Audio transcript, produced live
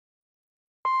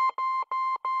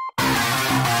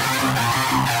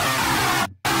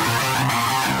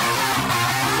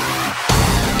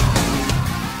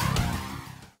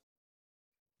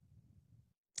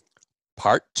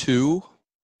part 2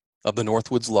 of the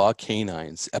Northwoods Law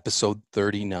Canines, episode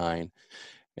 39.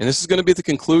 And this is going to be the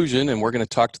conclusion, and we're going to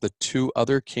talk to the 2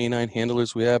 other canine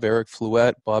handlers we have, Eric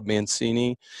Fluette, Bob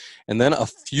Mancini, and then a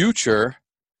future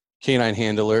canine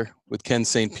handler with Ken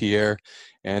St.Pierre.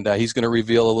 And he's going to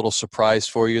reveal a little surprise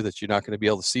for you that you're not going to be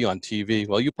able to see on TV.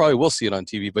 Well, you probably will see it on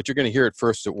TV, but you're going to hear it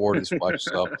first at Warden's Watch.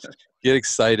 So get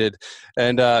excited.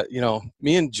 And,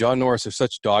 me and John Norris are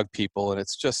such dog people, and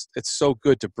it's so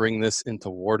good to bring this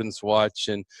into Warden's Watch.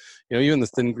 And, even the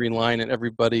Thin Green Line and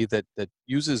everybody that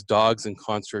uses dogs in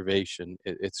conservation.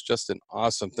 It's just an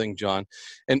awesome thing, John.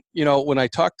 And, when I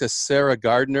talked to Sarah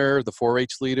Gardner, the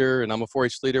 4-H leader, and I'm a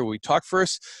 4-H leader, we talked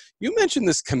first, you mentioned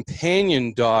this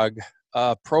companion dog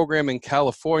program in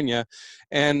California,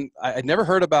 and I'd never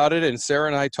heard about it. And Sarah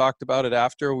and I talked about it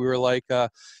after. We were like,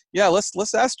 "Yeah,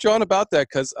 let's ask John about that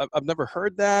because I've never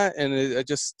heard that." And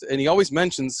and he always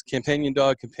mentions companion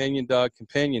dog, companion dog,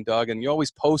 companion dog, and you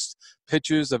always post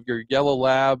pictures of your yellow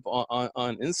lab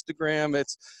on Instagram.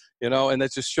 It's and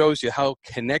that just shows you how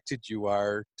connected you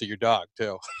are to your dog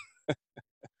too.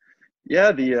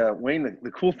 Yeah, Wayne,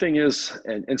 the cool thing is,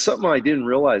 and something I didn't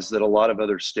realize that a lot of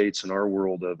other states in our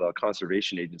world of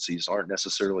conservation agencies aren't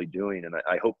necessarily doing, and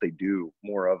I hope they do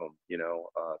more of them,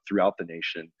 throughout the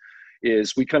nation,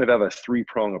 is we kind of have a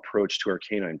 3-prong approach to our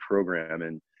canine program.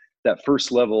 And that first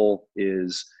level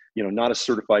is, not a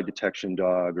certified detection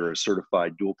dog or a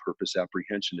certified dual purpose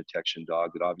apprehension detection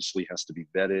dog that obviously has to be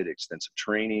vetted, extensive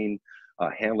training.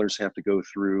 Handlers have to go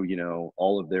through,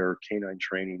 all of their canine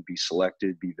training, be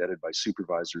selected, be vetted by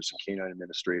supervisors and canine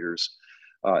administrators.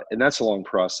 And that's a long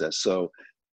process. So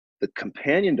the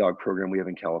companion dog program we have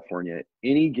in California,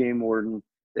 any game warden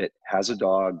that has a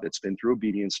dog that's been through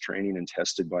obedience training and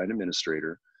tested by an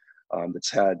administrator,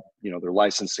 that's had, their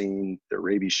licensing, their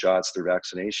rabies shots, their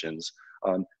vaccinations,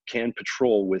 can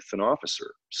patrol with an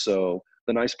officer. So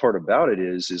the nice part about it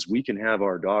is we can have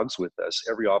our dogs with us.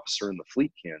 Every officer in the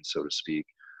fleet can, so to speak,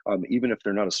 even if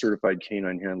they're not a certified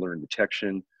canine handler in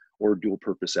detection or dual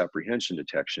purpose apprehension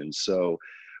detection. So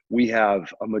we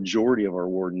have a majority of our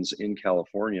wardens in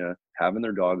California having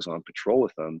their dogs on patrol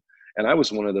with them. And I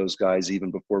was one of those guys even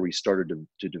before we started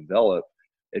to develop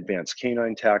advanced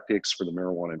canine tactics for the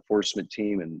marijuana enforcement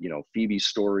team and, Phoebe's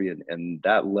story and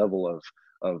that level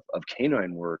of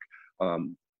canine work.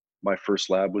 My first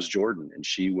lab was Jordan, and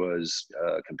she was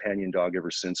a companion dog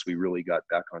ever since we really got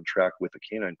back on track with the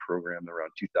canine program around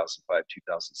 2005,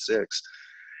 2006.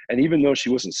 And even though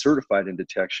she wasn't certified in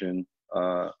detection,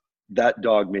 that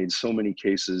dog made so many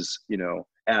cases,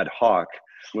 ad hoc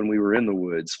when we were in the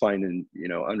woods, finding,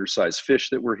 undersized fish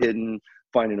that were hidden,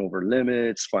 finding over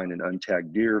limits, finding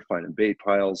untagged deer, finding bait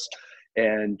piles,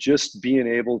 and just being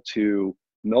able to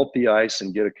melt the ice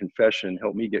and get a confession,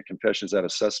 help me get confessions out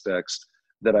of suspects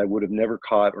that I would have never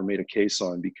caught or made a case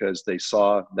on because they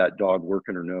saw that dog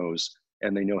working her nose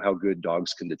and they know how good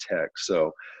dogs can detect.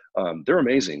 So they're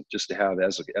amazing just to have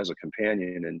as a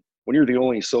companion. And when you're the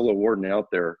only solo warden out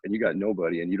there and you got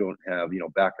nobody and you don't have,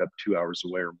 backup 2 hours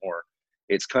away or more,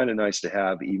 it's kind of nice to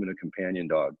have even a companion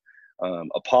dog.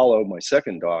 Apollo, my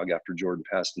second dog after Jordan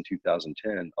passed in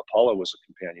 2010, Apollo was a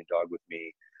companion dog with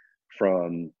me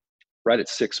from right at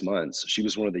 6 months. She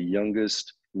was one of the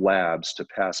youngest labs to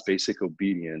pass basic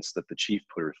obedience that the chief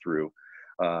put her through.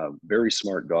 Very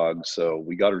smart dog. So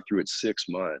we got her through at 6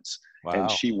 months. Wow.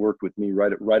 And she worked with me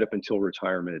right up until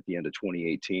retirement at the end of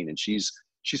 2018. And she's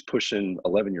pushing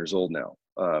 11 years old now.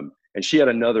 And she had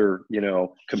another,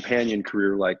 companion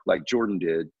career like Jordan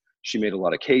did. She made a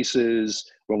lot of cases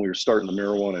when we were starting the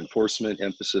marijuana enforcement,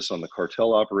 emphasis on the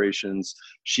cartel operations.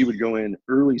 She would go in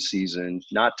early season,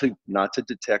 not to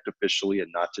detect officially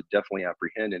and not to definitely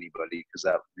apprehend anybody because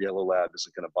that yellow lab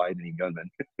isn't going to bite any gunman.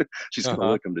 She's going to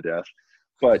lick them to death.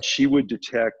 But she would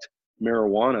detect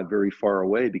marijuana very far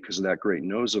away because of that great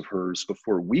nose of hers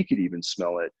before we could even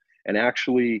smell it, and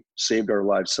actually saved our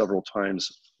lives several times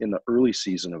in the early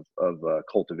season of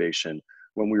cultivation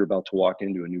when we were about to walk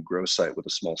into a new grow site with a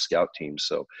small scout team.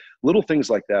 So little things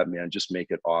like that, man, just make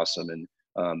it awesome. And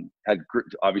had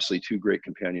obviously 2 great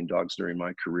companion dogs during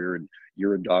my career. And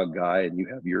you're a dog guy, and you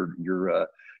have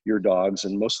your dogs,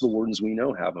 and most of the wardens we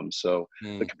know have them. So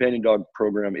the companion dog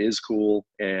program is cool,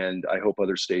 and I hope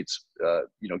other states,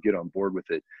 get on board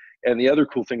with it. And the other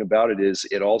cool thing about it is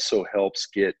it also helps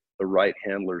get the right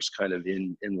handlers kind of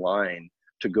in line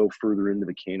to go further into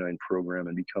the canine program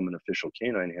and become an official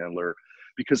canine handler,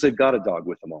 because they've got a dog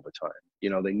with them all the time.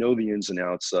 They know the ins and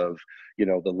outs of,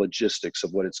 the logistics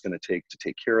of what it's going to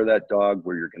take care of that dog,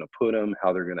 where you're going to put them,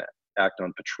 how they're going to act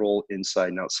on patrol inside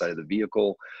and outside of the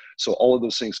vehicle. So all of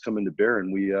those things come into bear,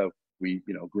 and we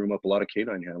groom up a lot of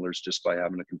canine handlers just by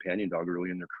having a companion dog early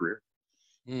in their career.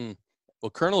 Hmm. Well,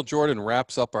 Colonel Jordan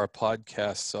wraps up our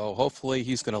podcast, so hopefully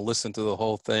he's going to listen to the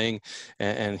whole thing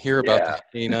and hear about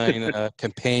the Yeah. canine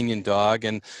companion dog.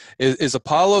 And is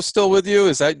Apollo still with you?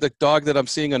 Is that the dog that I'm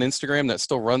seeing on Instagram that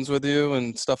still runs with you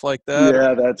and stuff like that?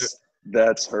 Yeah,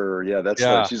 that's her. Yeah, that's her.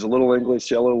 Yeah. She's a little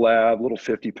English yellow lab, little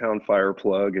 50-pound fire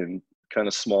plug, and kind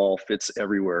of small, fits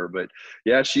everywhere. But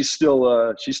yeah, she's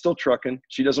still trucking.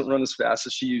 She doesn't run as fast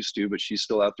as she used to, but she's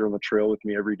still out there on the trail with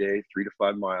me every day, 3 to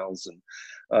 5 miles, and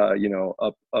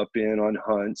up in on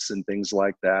hunts and things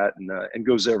like that, and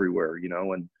goes everywhere.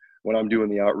 And when I'm doing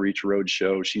the outreach road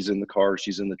show, she's in the car,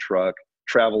 she's in the truck,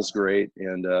 travels great,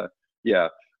 and yeah.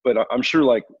 But I'm sure,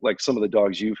 like some of the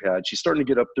dogs you've had, she's starting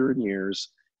to get up there in years,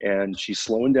 and she's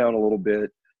slowing down a little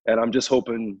bit. And I'm just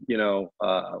hoping,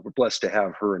 we're blessed to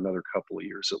have her another couple of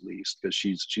years at least, because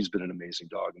she's been an amazing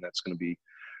dog, and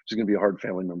she's gonna be a hard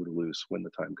family member to lose when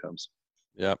the time comes.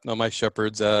 Yeah, no, my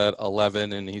shepherd's at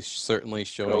 11, and he's certainly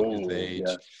showing his Oh yeah,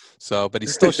 age. So, but he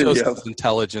still shows yeah. his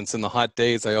intelligence. In the hot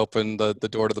days, I open the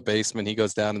door to the basement. He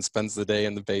goes down and spends the day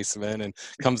in the basement and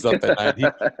comes up at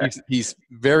night. He's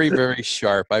very, very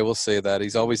sharp. I will say that.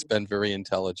 He's always been very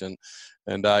intelligent.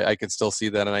 And I can still see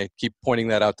that. And I keep pointing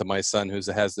that out to my son, who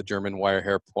has the German wire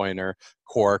hair pointer,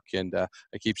 Cork. And I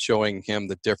keep showing him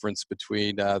the difference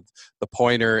between the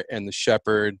pointer and the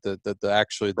shepherd,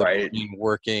 actually the Right. brain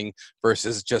working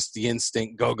versus just the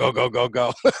instinct, go, go, go, go,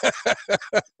 go.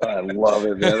 I love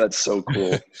it, man. That's so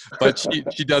cool. But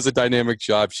she does a dynamic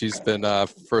job. She's been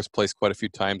first place quite a few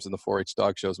times in the 4-H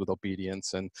dog shows with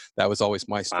obedience, and that was always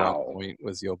my strong Wow. point,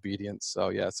 was the obedience. So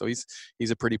yeah, so he's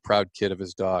a pretty proud kid of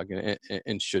his dog, and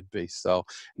should be. So,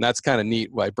 and that's kind of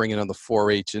neat by bringing on the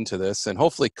 4-H into this, and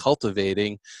hopefully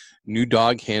cultivating new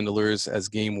dog handlers as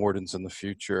game wardens in the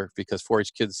future, because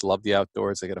 4-H kids love the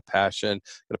outdoors. They got a passion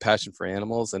for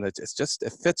animals, and it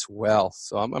fits well.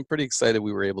 So I'm pretty excited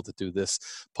we were able to do this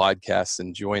podcast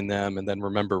and join them. And then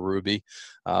remember Ruby,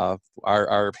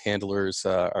 our handlers,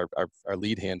 our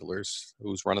lead handlers,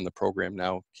 who's running the program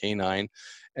now, K9,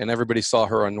 and everybody saw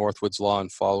her on Northwoods Law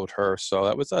and followed her. So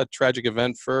that was a tragic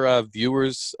event for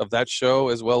viewers of that show,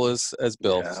 as well as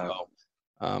Bill. Yeah. So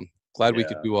glad we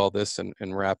could Yeah. do all this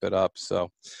and wrap it up.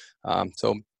 So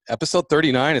so episode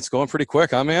 39, it's going pretty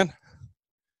quick, huh, man?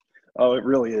 Oh, it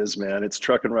really is, man. It's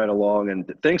trucking right along. And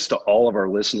thanks to all of our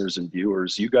listeners and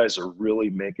viewers. You guys are really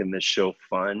making this show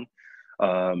fun.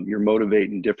 You're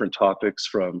motivating different topics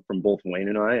from both Wayne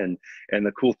and I. And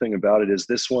the cool thing about it is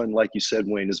this one, like you said,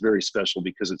 Wayne, is very special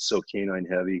because it's so canine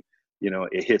heavy.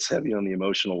 It hits heavy on the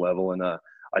emotional level. And I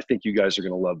think you guys are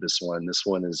going to love this one. This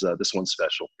one's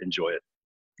special. Enjoy it.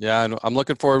 Yeah, I'm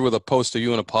looking forward with a post of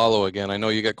you and Apollo again. I know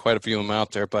you got quite a few of them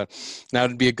out there, but now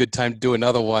would be a good time to do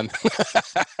another one.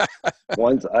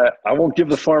 I won't give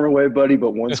the farm away, buddy,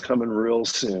 but one's coming real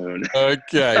soon.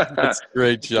 Okay, that's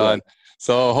great, John. Yeah.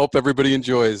 So I hope everybody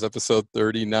enjoys episode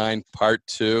 39, part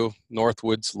 2,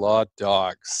 Northwoods Law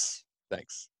Dogs.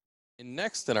 Thanks. And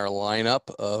next in our lineup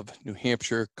of New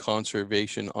Hampshire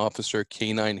Conservation Officer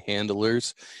canine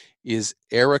handlers is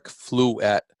Eric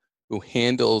Fluette, who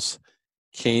handles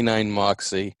K-9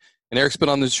 Moxie. And Eric's been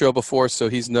on this show before, so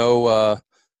he's no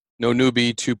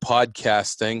newbie to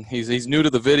podcasting. He's new to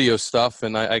the video stuff,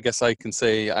 and I guess I can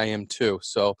say I am too.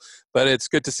 So, but it's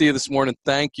good to see you this morning.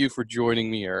 Thank you for joining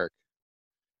me, Eric.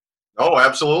 Oh,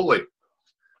 absolutely.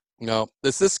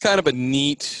 This is kind of a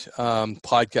neat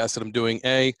podcast that I'm doing.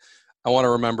 I want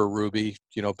to remember Ruby,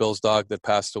 Bill's dog that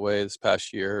passed away this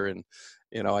past year, and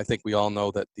I think we all know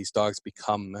that these dogs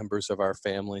become members of our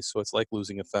family, so it's like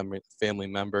losing a family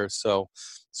member. So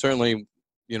certainly,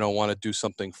 want to do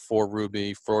something for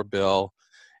Ruby, for Bill.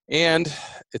 And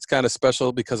it's kind of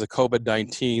special because of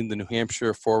COVID-19, the New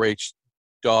Hampshire 4-H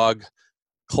dog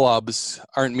clubs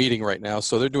aren't meeting right now,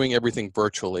 so they're doing everything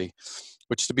virtually,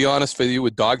 which, to be honest with you,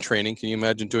 with dog training, can you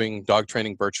imagine doing dog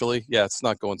training virtually? Yeah, it's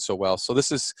not going so well. So this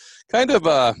is kind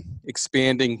of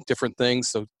expanding different things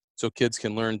so kids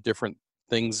can learn different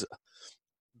things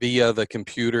via the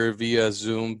computer, via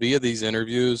Zoom, via these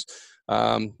interviews.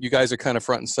 You guys are kind of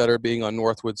front and center being on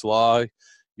Northwoods Law.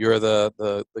 You're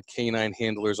the canine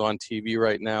handlers on TV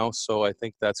right now. So I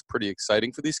think that's pretty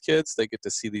exciting for these kids. They get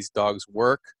to see these dogs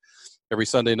work every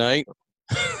Sunday night.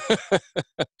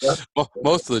 Yeah.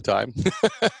 Most of the time.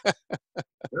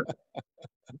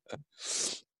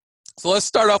 So let's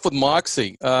start off with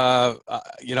Moxie. I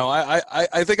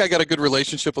think I got a good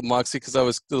relationship with Moxie because I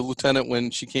was the lieutenant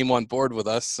when she came on board with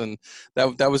us, and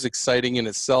that was exciting in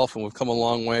itself, and we've come a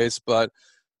long ways. But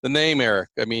the name, Eric,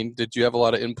 I mean, did you have a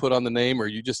lot of input on the name, or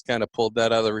you just kind of pulled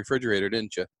that out of the refrigerator,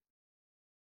 didn't you?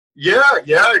 Yeah,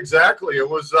 exactly. It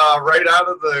was right out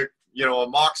of the, a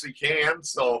Moxie can.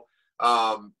 So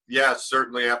Yeah,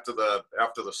 certainly after the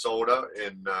soda,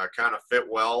 and kind of fit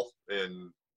well,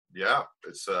 and yeah,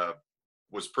 it's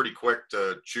was pretty quick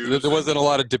to choose. There wasn't a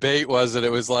lot of debate, was it?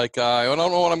 It was like, I don't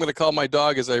know what I'm going to call my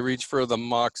dog as I reach for the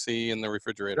Moxie in the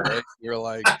refrigerator, right? You're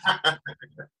like,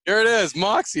 here it is,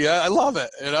 Moxie. I love it,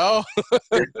 you know?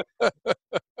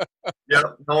 Yeah,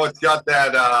 no, it's got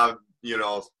that,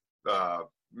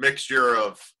 mixture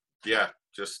of, yeah,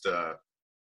 just,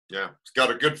 yeah, it's got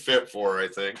a good fit for her, I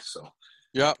think, so.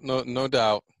 Yeah, no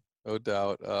doubt. No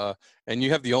doubt. And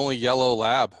you have the only yellow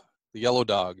lab, the yellow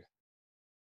dog.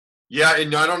 Yeah,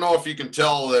 and I don't know if you can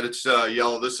tell that it's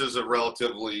yellow. This is a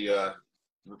relatively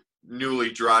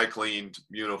newly dry cleaned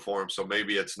uniform, so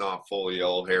maybe it's not fully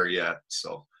yellow hair yet.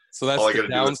 So that's the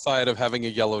downside of having a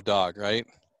yellow dog, right?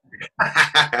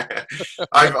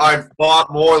 I've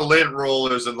bought more lint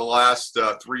rollers in the last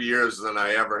 3 years than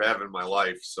I ever have in my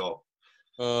life. So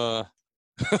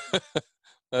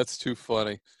that's too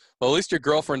funny. Well, at least your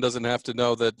girlfriend doesn't have to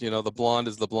know that, you know, the blonde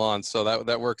is the blonde. So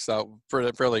that works out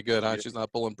fairly good, huh? She's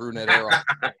not pulling brunette hair off.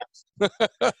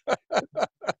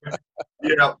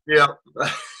 Yeah.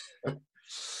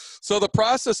 So the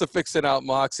process of fixing out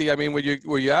Moxie, I mean, were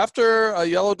you after a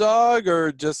yellow dog,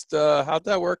 or just how'd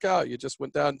that work out? You just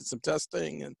went down and did some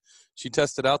testing, and she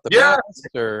tested out the best,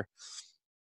 or?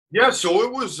 Yeah, so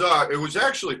it was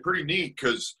actually pretty neat,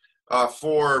 because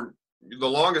for the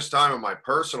longest time in my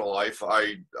personal life,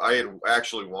 I had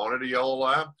actually wanted a yellow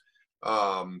lab.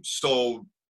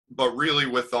 But really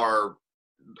with our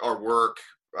work,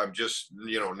 I'm just,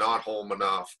 not home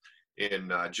enough,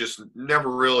 and just never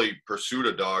really pursued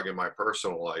a dog in my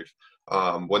personal life.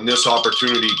 When this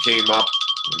opportunity came up,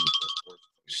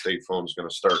 state phone's going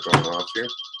to start going off here.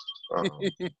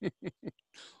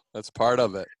 That's part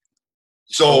of it.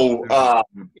 So,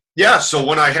 so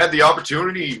when I had the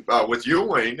opportunity with you,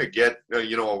 Wayne, to get,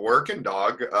 a working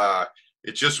dog,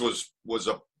 it just was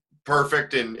a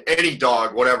perfect, in any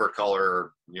dog, whatever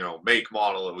color, make,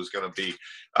 model it was going to be,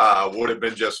 would have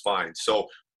been just fine. So,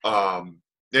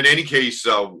 in any case,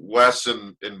 Wes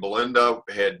and Belinda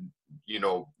had,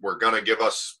 were going to give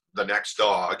us the next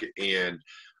dog, and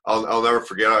I'll never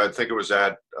forget. I think it was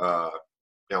at, I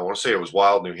want to say it was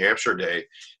Wild New Hampshire Day.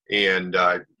 And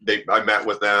I met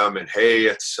with them, and hey,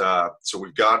 it's so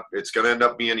it's going to end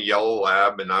up being a yellow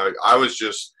lab, and I was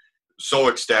just so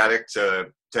ecstatic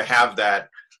to have that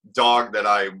dog that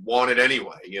I wanted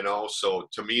anyway, So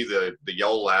to me, the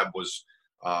yellow lab was,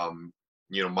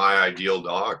 my ideal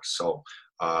dog. So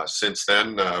since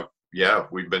then,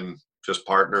 we've been just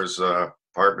partners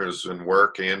in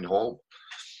work and home.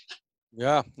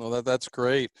 Yeah, no, that's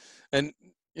great. And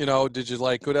did you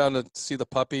go down to see the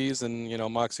puppies, and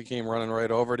Moxie came running right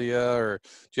over to you, or do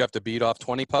you have to beat off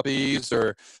 20 puppies,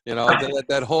 or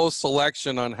that whole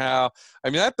selection on how? I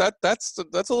mean, that's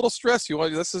a little stress.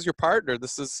 This is your partner.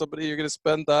 This is somebody you're going to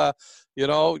spend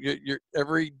your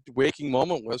every waking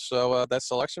moment with. So that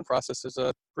selection process is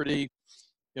pretty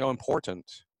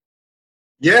important.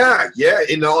 Yeah.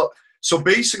 So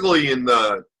basically, in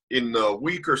the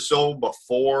week or so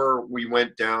before we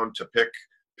went down to pick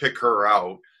her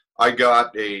out, I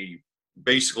got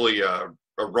basically a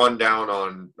rundown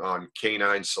on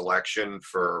canine selection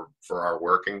for our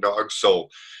working dogs. So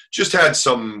just had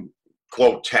some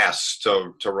quote tests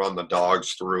to run the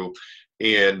dogs through,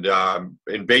 and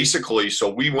basically, so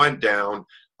we went down.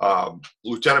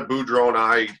 Lieutenant Boudreau and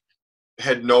I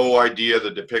had no idea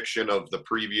the depiction of the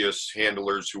previous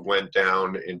handlers who went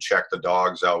down and checked the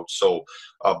dogs out. So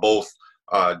both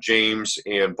James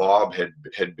and Bob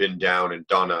had been down and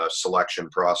done a selection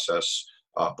process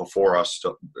before us,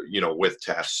 with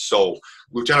tests. So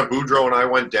Lieutenant Boudreau and I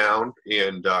went down,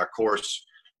 and of course,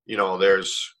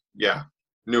 there's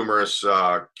numerous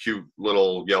cute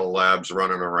little yellow labs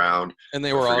running around. And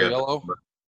they were all yellow.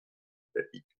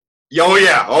 Oh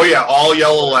yeah, all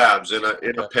yellow labs in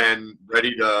a pen,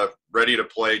 ready to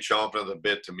play, chomping at the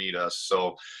bit to meet us.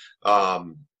 So.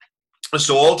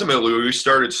 So ultimately, we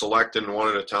started selecting one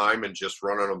at a time and just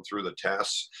running them through the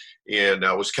tests. And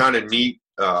it was kind of neat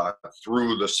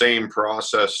through the same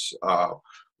process.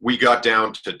 We got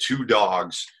down to 2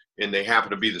 dogs, and they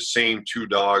happened to be the same 2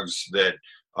 dogs that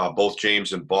both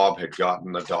James and Bob had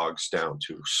gotten the dogs down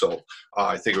to. So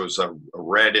I think it was a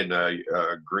red and a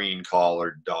green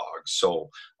collared dog. So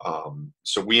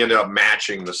we ended up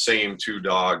matching the same 2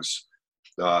 dogs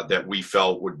that we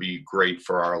felt would be great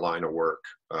for our line of work,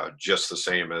 just the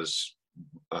same as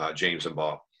James and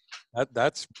Bob.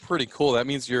 That's pretty cool. That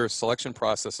means your selection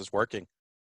process is working.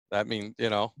 That means,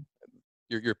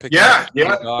 you're picking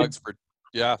dogs for,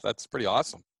 that's pretty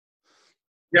awesome.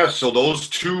 Yeah, so those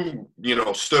 2,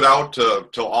 stood out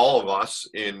to all of us,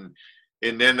 and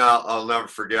And then I'll never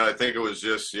forget. I think it was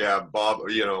just Bob.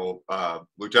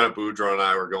 Lieutenant Boudreaux and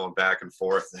I were going back and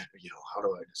forth. How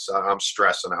do I decide? I'm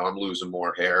stressing out. I'm losing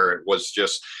more hair. It was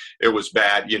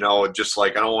bad. Just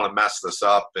like I don't want to mess this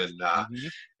up. And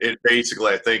it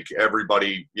basically, I think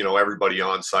everybody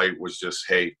on site was just,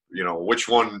 hey, which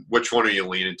one are you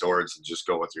leaning towards, and just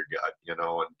go with your gut.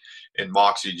 And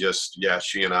Moxie just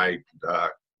she and I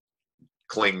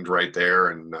clinged right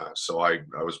there, and so I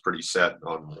was pretty set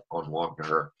on wanting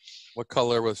her. What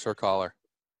color was her collar?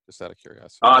 Just out of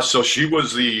curiosity. So she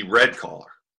was the red collar.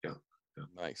 Yeah.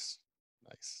 Nice.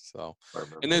 So,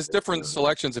 and there's different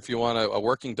selections. If you want a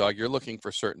working dog, you're looking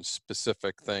for certain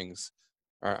specific things,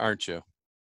 aren't you?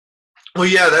 Well,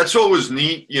 yeah, that's what was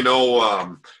neat.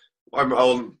 I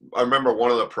remember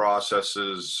one of the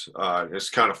processes. It's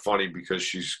kind of funny because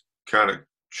she's kind of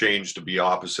changed to be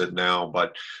opposite now,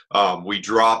 but we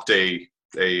dropped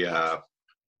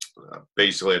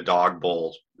basically a dog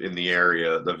bowl in the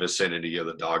area, the vicinity of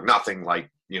the dog. Nothing like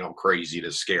crazy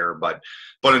to scare, but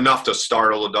enough to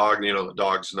startle the dog. The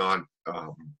dog's not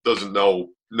doesn't know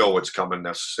what's coming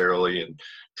necessarily, and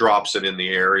drops it in the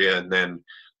area. And then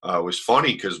it was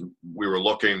funny because we were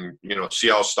looking, see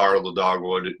how startled the dog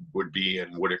would be,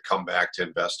 and would it come back to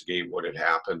investigate what had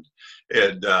happened.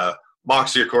 And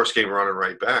Moxie, of course, came running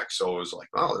right back. So it was like,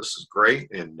 oh, this is great.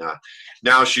 And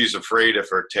now she's afraid if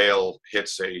her tail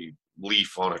hits a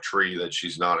leaf on a tree that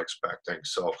she's not expecting.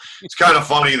 So it's kind of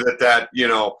funny that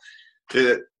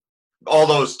all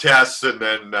those tests, and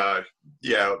then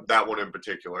that one in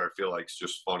particular, I feel like it's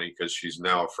just funny because she's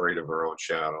now afraid of her own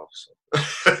shadow. So.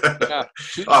 Yeah,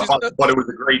 but it was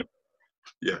a great,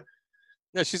 yeah,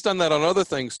 she's done that on other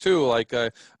things too. Like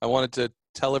I wanted to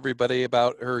tell everybody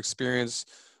about her experience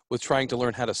with trying to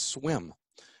learn how to swim,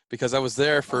 because I was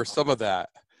there for some of that,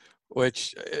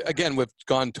 which again, we've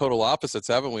gone total opposites,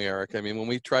 haven't we, Eric? I mean, when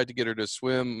we tried to get her to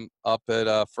swim up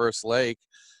at First Lake,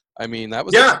 I mean, that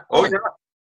was,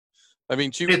 I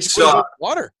mean, she was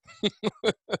water.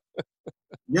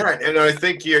 Yeah. And I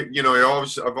think,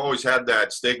 I've always had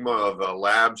that stigma of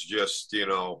labs just,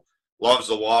 loves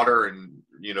the water, and,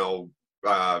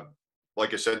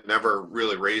 like I said, never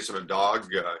really raising a dog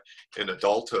in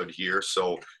adulthood here.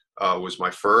 So was my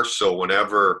first. So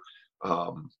whenever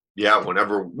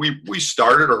we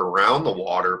started her around the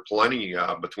water plenty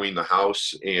between the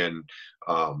house and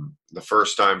the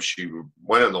first time she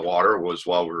went in the water was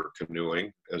while we were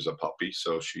canoeing as a puppy.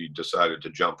 So she decided to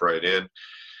jump right in,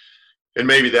 and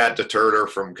maybe that deterred her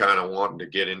from kind of wanting to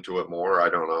get into it more. I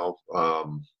don't know.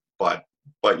 But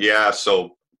yeah,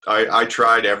 so I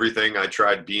tried everything. I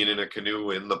tried being in a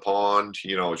canoe in the pond,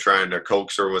 trying to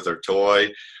coax her with her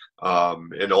toy.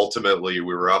 And ultimately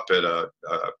we were up at a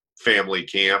family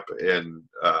camp in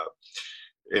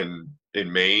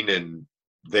Maine, and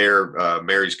there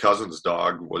Mary's cousin's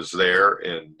dog was there,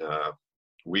 and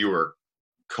we were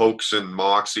coaxing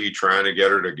Moxie, trying to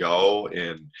get her to go,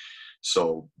 and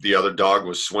so the other dog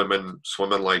was swimming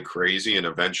like crazy, and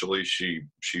eventually she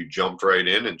jumped right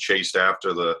in and chased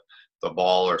after the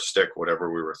ball or stick,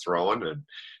 whatever we were throwing.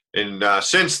 And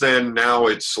since then, now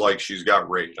it's like she's got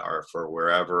radar for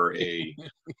wherever a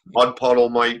mud puddle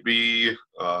might be,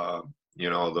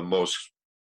 the most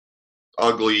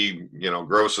ugly,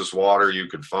 grossest water you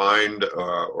could find,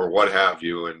 or what have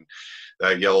you. And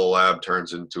that yellow lab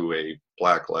turns into a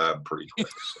black lab pretty quick.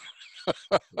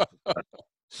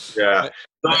 So. Yeah.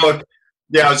 So,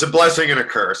 yeah, it's a blessing and a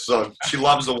curse. So she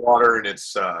loves the water, and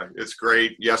it's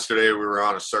great. Yesterday we were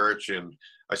on a search, and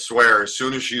I swear, as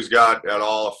soon as she's got at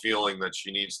all a feeling that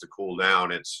she needs to cool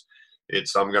down,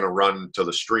 I'm going to run to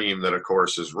the stream that, of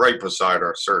course, is right beside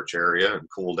our search area and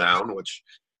cool down, which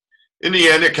in the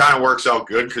end, it kind of works out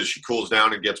good because she cools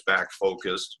down and gets back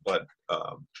focused. But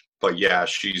yeah,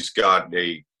 she's got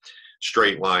a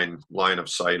straight line of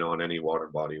sight on any water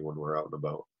body when we're out and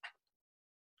about.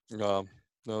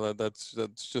 No, that's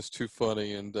just too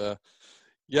funny. And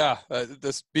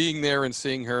this being there and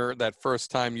seeing her that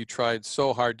first time, you tried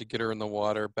so hard to get her in the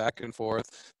water, back and forth,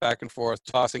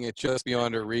 tossing it just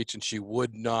beyond her reach, and she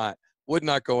would not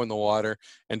go in the water.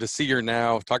 And to see her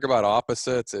now, talk about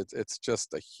opposites, it's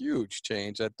just a huge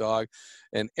change, that dog.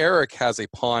 And Eric has a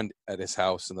pond at his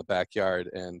house in the backyard,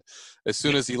 and as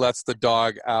soon as he lets the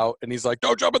dog out and he's like,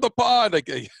 "Don't jump in the pond,"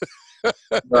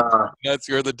 that's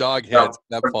where the dog heads,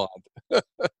 that pond.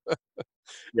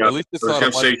 Yeah, at least it's not a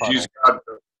mud puddle.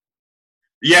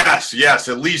 Yes.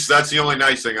 At least that's the only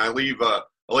nice thing. I leave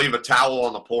a towel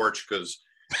on the porch because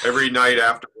every night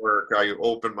after work I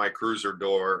open my cruiser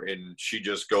door and she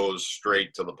just goes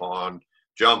straight to the pond,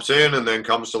 jumps in, and then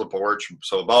comes to the porch.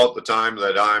 So about the time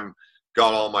that I'm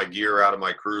got all my gear out of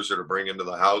my cruiser to bring into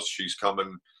the house, she's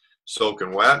coming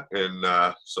soaking wet, and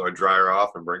so I dry her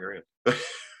off and bring her in.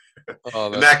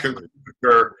 Oh, And that concludes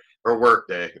her work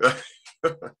day.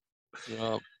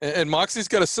 And Moxie's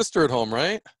got a sister at home,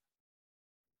 right?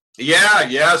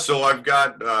 Yeah. So I've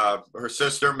got her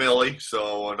sister Millie,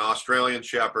 so an Australian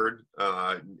Shepherd,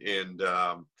 and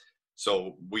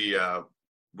so we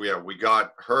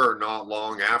got her not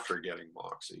long after getting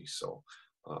Moxie. So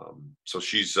so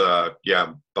she's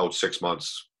about 6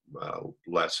 months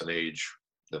less in age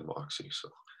than Moxie. So.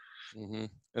 Mm-hmm.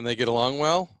 And they get along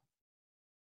well?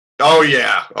 Oh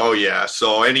yeah.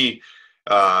 So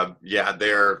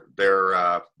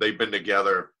they've been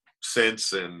together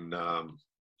since, and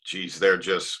geez, they're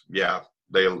just they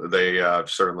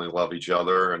certainly love each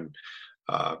other and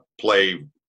play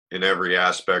in every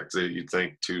aspect that you'd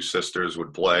think two sisters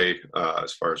would play,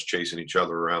 as far as chasing each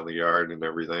other around the yard and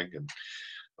everything. And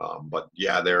but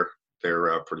yeah, they're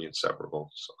pretty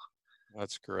inseparable. So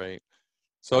That's great.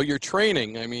 So your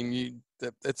training, I mean,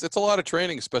 it's a lot of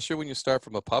training, especially when you start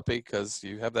from a puppy, because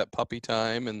you have that puppy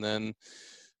time, and then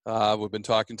we've been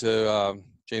talking to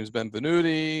James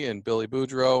Benvenuti and Billy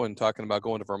Boudreau and talking about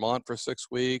going to Vermont for 6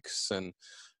 weeks. And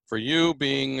for you,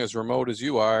 being as remote as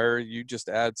you are, you just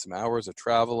add some hours of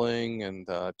traveling, and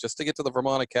just to get to the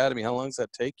Vermont Academy, how long does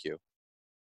that take you?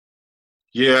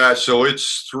 yeah, so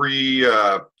it's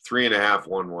 3.5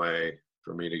 one way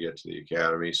for me to get to the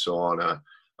academy. So on a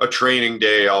training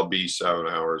day, I'll be 7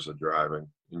 hours of driving,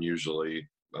 and usually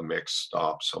a mixed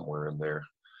stop somewhere in there.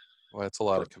 Well, that's a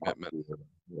lot of commitment.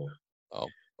 Yeah. Oh,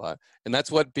 and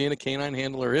that's what being a canine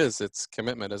handler is. It's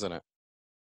commitment, isn't it?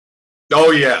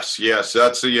 Oh yes.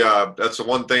 That's the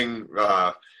one thing,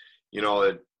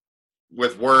 that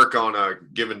with work on a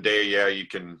given day, yeah, you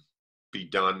can be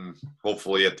done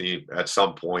hopefully at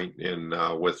some point in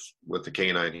with the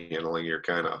canine handling. You're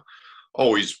kind of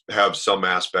always have some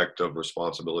aspect of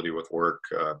responsibility with work,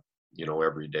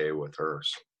 every day with her.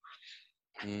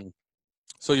 Mm.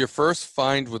 So your first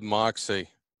find with Moxie,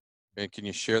 and can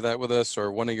you share that with us,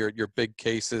 or one of your big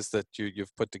cases that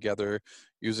you've put together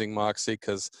using Moxie?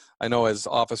 Because I know as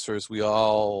officers, we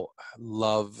all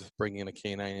love bringing a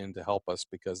canine in to help us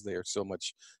because they are so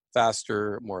much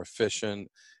faster, more efficient,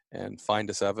 and find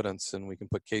us evidence, and we can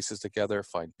put cases together,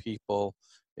 find people,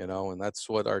 and that's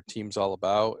what our team's all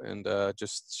about. And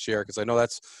just share, because I know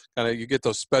that's kind of, you get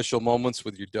those special moments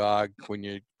with your dog when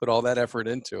you put all that effort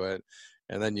into it,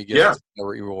 and then you get a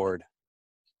reward.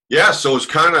 Yeah, so it's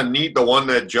kind of neat. The one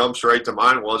that jumps right to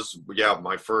mind was,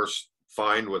 my first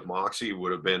find with Moxie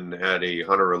would have been at a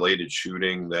hunter-related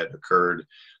shooting that occurred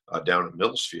down in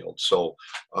Millsfield. So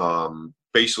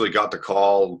basically got the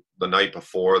call the night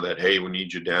before that, hey, we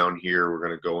need you down here. We're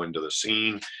going to go into the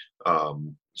scene.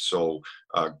 So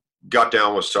got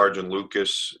down with Sergeant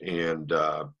Lucas and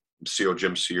CO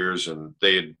Jim Sears, and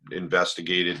they had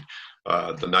investigated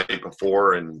the night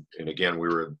before. And again, we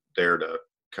were there to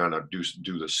kind of do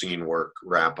the scene work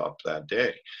wrap up that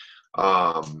day.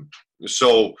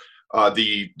 So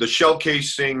the shell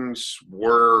casings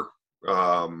were,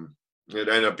 it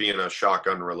ended up being a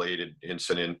shotgun related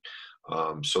incident.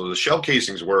 So the shell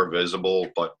casings were visible,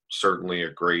 but certainly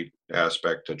a great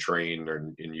aspect to train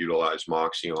and utilize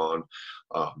Moxie on.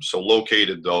 So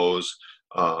located those.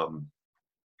 A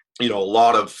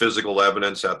lot of physical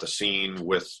evidence at the scene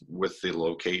with the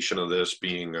location of this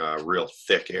being a real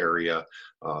thick area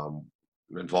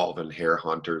involving hare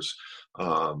hunters.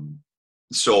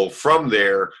 So from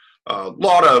there,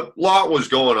 lot was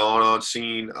going on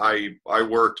scene. I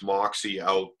worked Moxie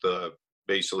out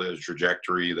basically the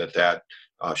trajectory that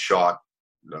shots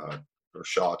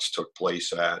took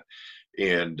place at,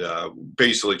 and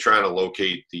basically trying to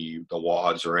locate the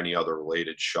wads or any other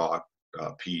related shot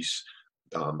piece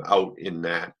out in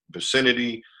that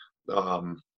vicinity.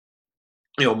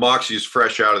 Moxie is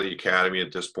fresh out of the academy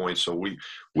at this point, so we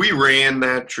ran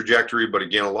that trajectory, but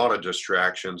again, a lot of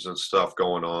distractions and stuff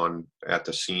going on at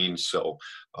the scene. So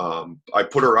I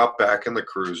put her up back in the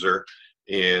cruiser,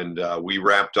 and we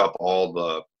wrapped up all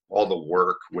the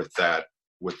work with that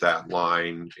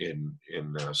line in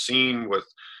scene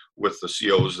with the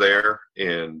COs there.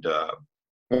 And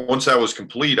once that was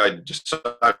complete, I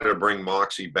decided to bring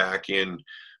Moxie back in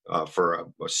for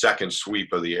a second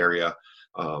sweep of the area.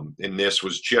 And this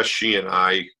was just she and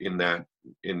I in that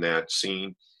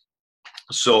scene.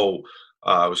 So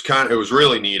it was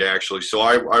really neat, actually. So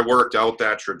I worked out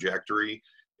that trajectory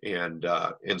and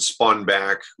spun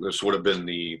back. This would have been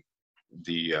the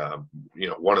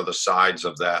one of the sides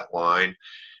of that line.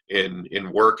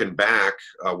 In working back,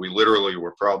 we literally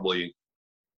were probably,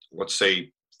 let's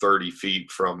say, 30 feet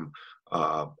from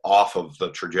off of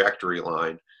the trajectory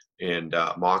line, and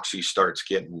Moxie starts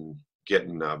getting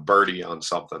birdie on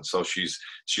something. So she's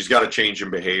got a change in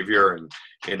behavior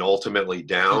and ultimately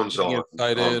downs on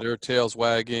excited, her tail's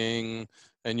wagging,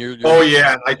 and you're oh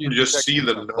yeah, I can just see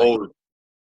the nose.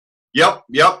 Yep.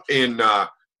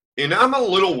 And I'm a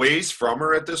little ways from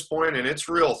her at this point, and it's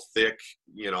real thick,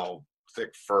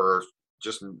 thick fur,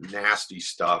 just nasty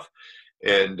stuff.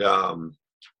 And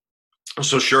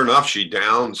so sure enough, she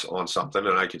downs on something,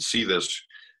 and I could see this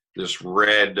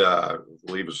red, I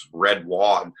believe it was red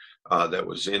wad that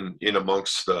was in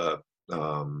amongst the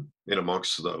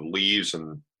leaves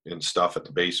and stuff at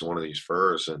the base of one of these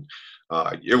furs. And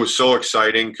it was so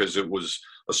exciting because it was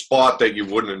a spot that you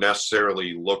wouldn't have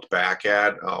necessarily looked back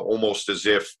at, almost as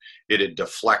if it had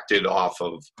deflected off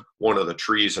of one of the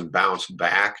trees and bounced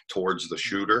back towards the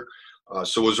shooter.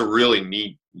 So it was a really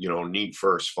neat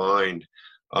first find.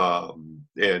 So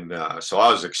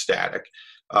I was ecstatic.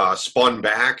 Spun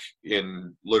back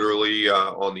in literally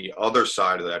on the other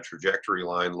side of that trajectory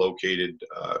line, located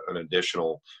an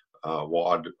additional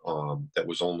wad that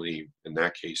was only, in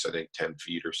that case, I think 10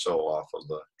 feet or so off of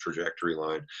the trajectory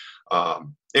line.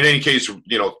 In any case,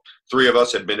 three of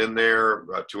us had been in there,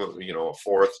 a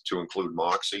fourth to include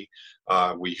Moxie.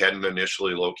 We hadn't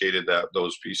initially located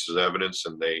those pieces of evidence,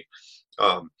 and they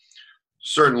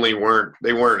certainly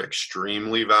weren't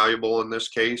extremely valuable in this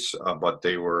case, but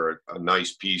they were a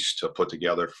nice piece to put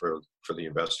together for the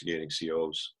investigating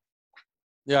COs.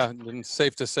 Yeah, and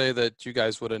safe to say that you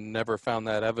guys would have never found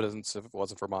that evidence if it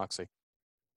wasn't for Moxie.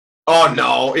 Oh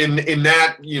no, in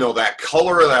that that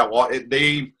color of that water,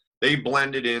 they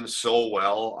blended in so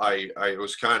well. It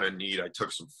was kind of neat. I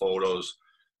took some photos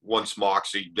once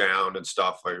Moxie down and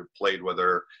stuff. I played with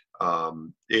her.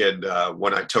 When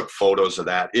I took photos of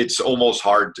that, it's almost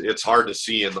hard to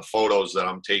see in the photos that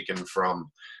I'm taking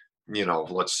from,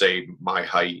 let's say my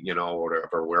height, or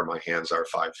whatever, where my hands are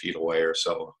 5 feet away or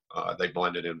so. They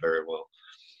blended in very well.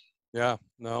 Yeah,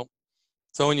 no.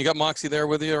 So when you got Moxie there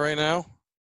with you right now?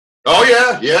 Oh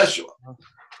yeah.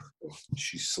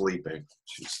 She's sleeping.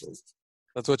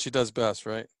 That's what she does best,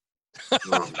 right?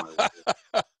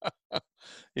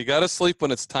 You got to sleep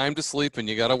when it's time to sleep, and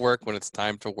you got to work when it's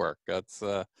time to work. That's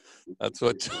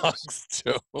what dogs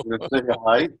do. You're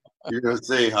gonna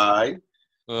say hi.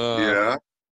 Yeah.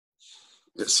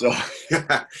 So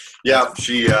yeah,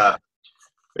 she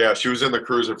was in the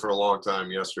cruiser for a long time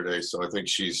yesterday. So I think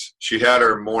she had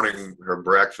her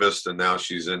breakfast, and now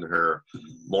she's in her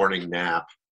morning nap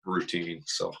routine.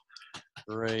 So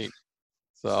great.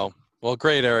 So well,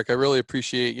 great, Eric. I really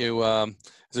appreciate you.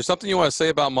 Is there something you want to say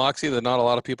about Moxie that not a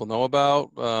lot of people know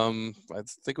about? I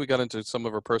think we got into some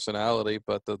of her personality,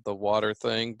 but the water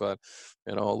thing, but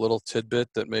a little tidbit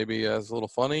that maybe is a little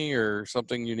funny or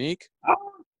something unique.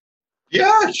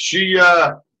 Yeah, she.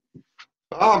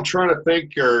 I'm trying to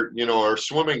think. Her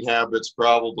swimming habits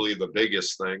probably the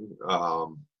biggest thing.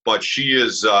 But she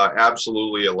is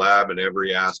absolutely a lab in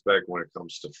every aspect when it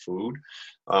comes to food.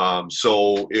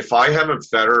 So if I haven't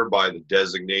fed her by the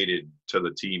designated to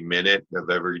the T minute of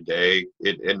every day,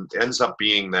 it ends up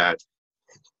being that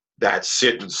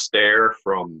sit and stare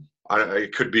from,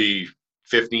 it could be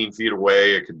 15 feet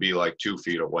away, it could be like 2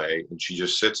 feet away, and she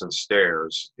just sits and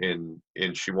stares, and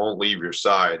she won't leave your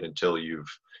side until you've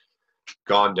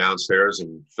gone downstairs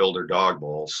and filled her dog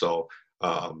bowl. So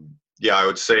yeah, I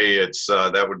would say it's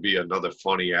that would be another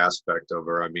funny aspect of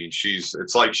her. I mean,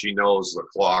 it's like she knows the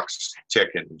clock's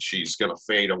ticking, and she's gonna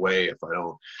fade away if I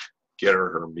don't get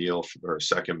her meal, her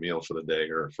second meal for the day,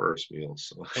 or her first meal.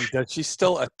 So. And does she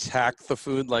still attack the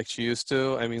food like she used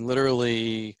to? I mean,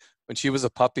 literally, when she was a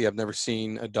puppy, I've never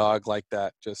seen a dog like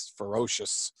that, just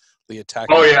ferociously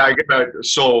attacking. Oh yeah, I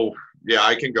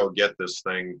can go get this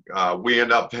thing.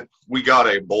 We got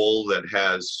a bowl that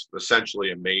has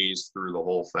essentially a maze through the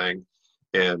whole thing,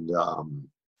 and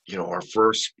our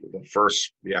first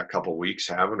couple weeks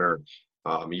having her,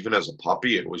 even as a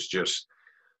puppy, it was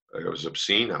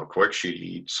obscene how quick she'd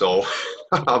eat. So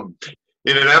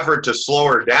in an effort to slow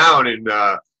her down and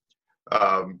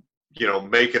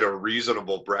make it a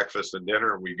reasonable breakfast and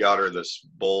dinner, we got her this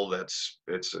bowl it's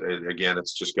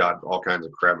just got all kinds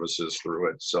of crevices through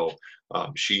it. So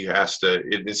she has to,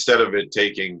 instead of it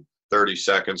taking 30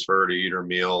 seconds for her to eat her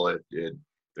meal, it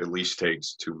at least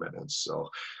takes 2 minutes. So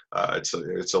it's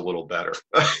a little better.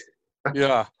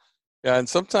 Yeah, and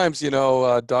sometimes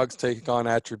dogs take on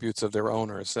attributes of their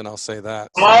owners, and I'll say that.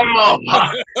 So.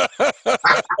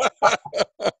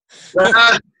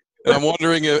 And I'm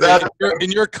wondering if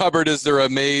in your cupboard is there a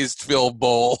maze-filled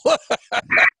bowl?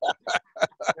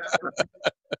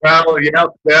 Well, yeah,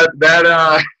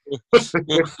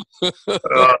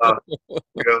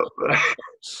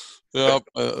 Yep.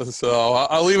 So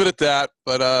I'll leave it at that.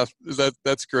 But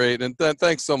that's great. And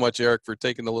thanks so much, Eric, for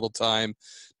taking a little time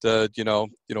to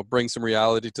bring some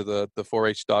reality to the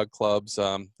 4-H dog clubs,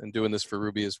 and doing this for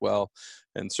Ruby as well.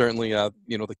 And certainly,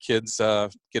 the kids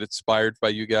get inspired by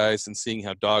you guys and seeing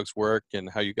how dogs work and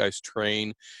how you guys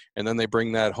train, and then they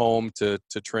bring that home to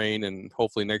train. And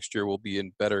hopefully next year we'll be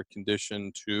in better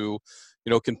condition to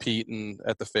compete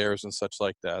at the fairs and such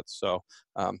like that. So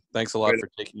thanks a lot for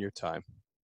taking your time.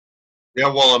 Yeah,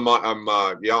 well, I'm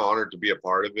honored to be a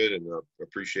part of it, and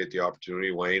appreciate the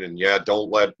opportunity, Wayne. And yeah,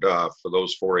 don't let for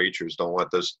those 4-Hers, don't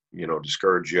let this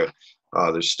discourage you.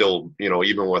 There's still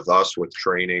even with us with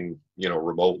training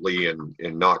remotely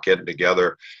and not getting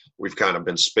together, we've kind of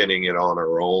been spinning it on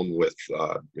our own with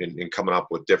and coming up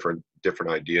with different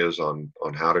ideas on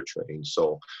how to train.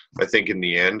 So I think in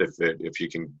the end, if you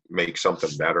can make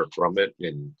something better from it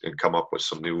and come up with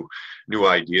some new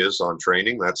ideas on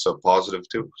training, that's a positive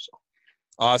too. So.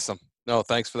 Awesome. No,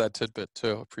 thanks for that tidbit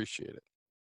too. Appreciate it.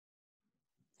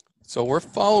 So we're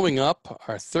following up.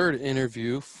 Our third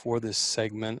interview for this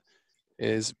segment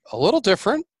is a little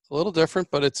different,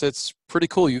 but it's pretty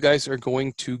cool. You guys are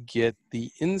going to get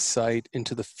the insight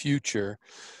into the future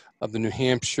of the New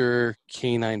Hampshire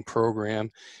Canine program.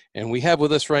 And we have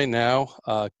with us right now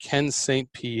Ken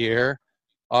St.Pierre,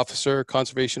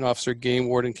 conservation officer, game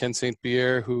warden Ken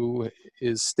St.Pierre, who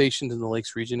is stationed in the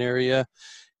Lakes Region area.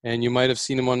 And you might have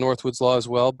seen him on Northwoods Law as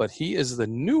well, but he is the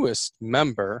newest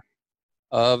member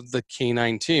of the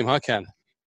Canine team, huh, Ken?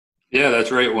 Yeah, that's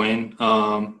right, Wayne.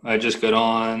 I just got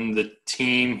on the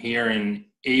team here in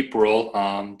April.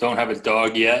 Don't have a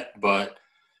dog yet, but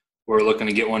we're looking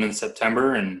to get one in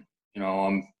September. And,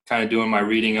 I'm kind of doing my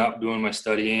reading up, doing my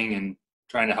studying, and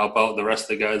trying to help out the rest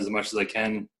of the guys as much as I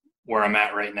can where I'm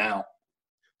at right now.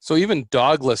 So even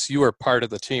dogless, you are part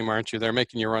of the team, aren't you? They're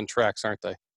making you run tracks, aren't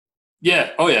they?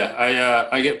 Yeah. Oh, yeah.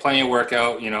 I get plenty of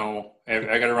workout. I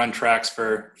got to run tracks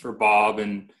for Bob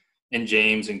and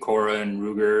James and Cora and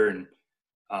Ruger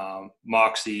and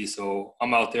Moxie. So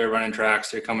I'm out there running tracks.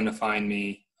 They're coming to find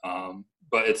me.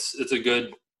 But it's a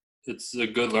good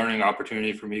learning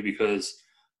opportunity for me because,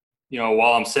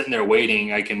 while I'm sitting there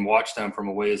waiting, I can watch them from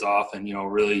a ways off and,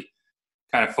 really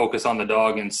kind of focus on the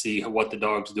dog and see what the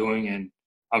dog's doing. And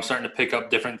I'm starting to pick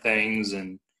up different things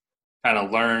and kind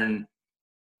of learn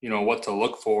what to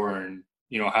look for and,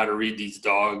 how to read these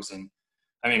dogs. And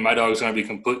I mean, my dog's going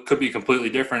to could be completely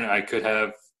different. I could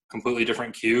have completely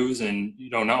different cues and you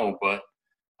don't know, but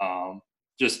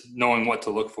just knowing what to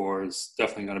look for is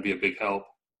definitely going to be a big help.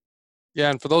 Yeah,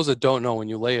 and for those that don't know, when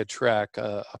you lay a track,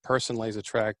 a person lays a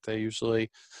track, they usually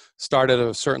start at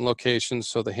a certain location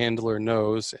so the handler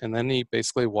knows, and then he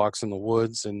basically walks in the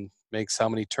woods and makes how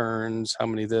many turns, how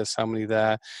many this, how many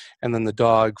that, and then the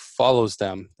dog follows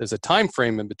them. There's a time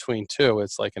frame in between too.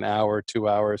 It's like an hour, 2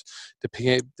 hours,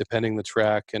 depending the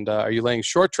track. And are you laying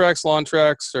short tracks, long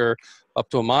tracks, or up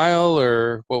to a mile,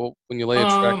 or when you lay a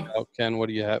track out, Ken, what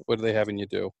are they having you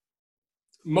do?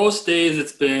 Most days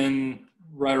it's been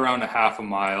right around a half a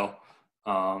mile,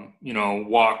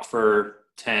 walk for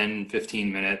 10,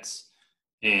 15 minutes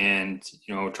and,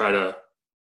 try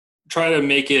to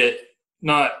make it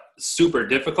not super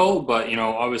difficult, but,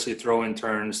 obviously throw in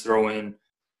turns, throw in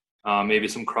maybe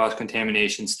some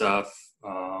cross-contamination stuff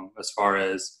as far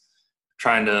as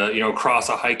trying to, cross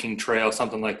a hiking trail,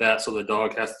 something like that. So the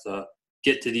dog has to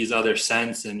get to these other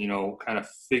scents and, kind of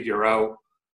figure out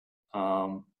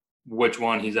which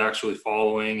one he's actually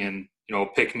following and,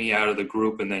 pick me out of the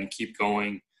group and then keep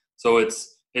going. So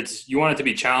it's you want it to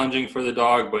be challenging for the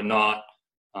dog, but not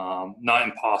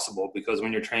impossible, because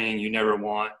when you're training, you never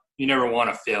want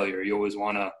a failure. You always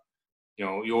want to,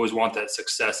 you always want that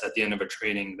success at the end of a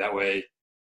training. That way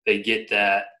they get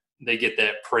that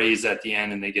praise at the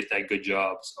end and they get that good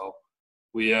job. So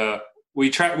we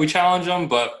challenge them,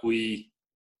 but we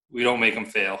don't make them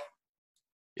fail.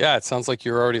 Yeah, it sounds like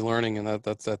you're already learning, and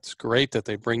that's great that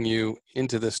they bring you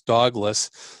into this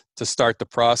dogless to start the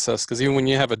process. Because even when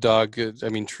you have a dog, I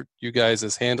mean, you guys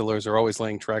as handlers are always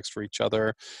laying tracks for each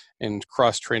other and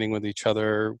cross training with each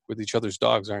other's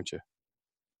dogs, aren't you?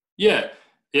 Yeah,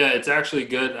 it's actually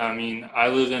good. I mean, I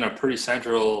live in a pretty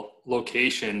central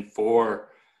location for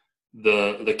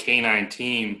the canine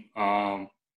team.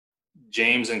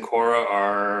 James and Cora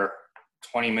are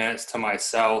 20 minutes to my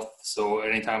south, so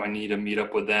anytime I need to meet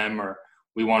up with them or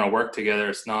we want to work together,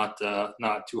 it's not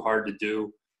too hard to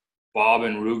do. Bob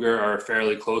and Ruger are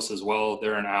fairly close as well.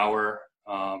 They're an hour.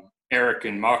 Eric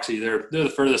and Moxie, they're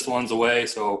the furthest ones away,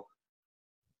 so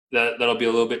that'll be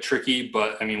a little bit tricky.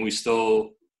 But I mean,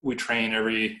 we train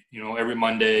every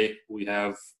Monday. We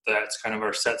have that's kind of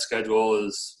our set schedule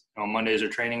is Mondays are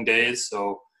training days,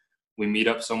 so we meet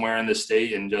up somewhere in the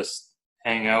state and just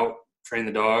hang out, train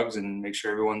the dogs, and make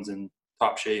sure everyone's in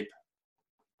top shape.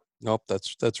 Nope,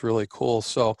 that's really cool.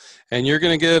 So, and you're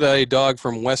going to get a dog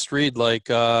from West Reed like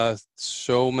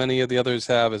so many of the others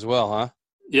have as well, huh?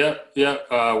 Yeah.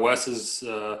 Wes is,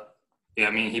 I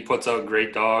mean, he puts out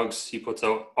great dogs. He puts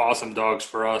out awesome dogs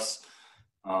for us.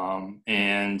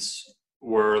 And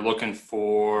we're looking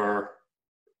for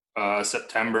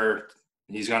September.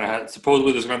 He's going to have,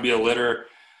 supposedly there's going to be a litter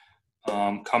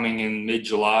coming in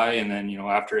mid-July, and then,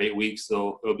 after 8 weeks,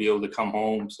 they'll be able to come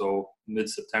home. So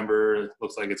mid-September, it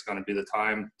looks like it's going to be the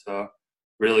time to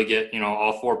really get,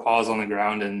 all 4 paws on the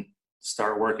ground and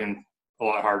start working a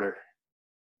lot harder.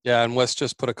 Yeah, and Wes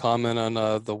just put a comment on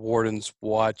the Warden's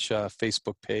Watch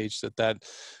Facebook page that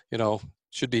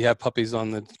should have puppies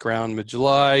on the ground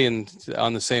mid-July and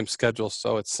on the same schedule.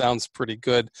 So it sounds pretty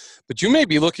good. But you may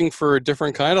be looking for a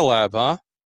different kind of lab, huh?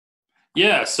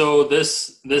 Yeah. So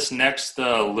this next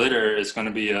litter is going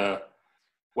to be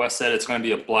Wes said it's going to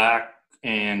be a black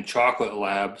and chocolate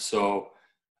lab. So,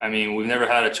 I mean, we've never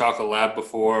had a chocolate lab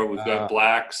before. We've got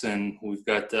blacks and we've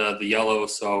got the yellow.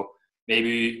 So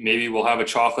maybe we'll have a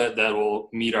chocolate that will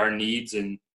meet our needs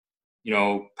and,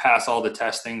 pass all the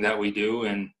testing that we do.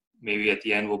 And maybe at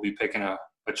the end we'll be picking a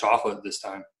chocolate this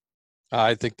time.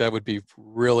 I think that would be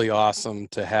really awesome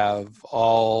to have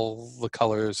all the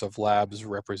colors of labs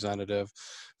representative.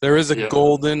 There is a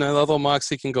golden, although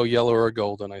Moxie can go yellow or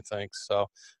golden, I think. So,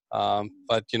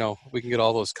 but we can get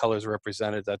all those colors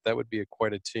represented. That would be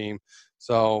quite a team.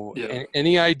 So,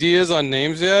 any ideas on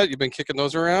names yet? You've been kicking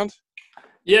those around?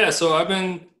 Yeah, so I've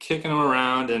been kicking them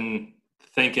around and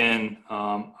thinking.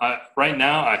 Right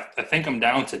now, I think I'm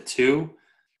down to 2.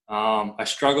 I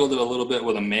struggled a little bit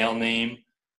with a male name.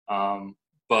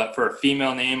 But for a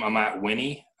female name, I'm at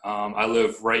Winnie. I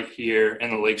live right here in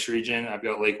the Lakes region. I've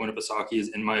got Lake Winnipesaukee is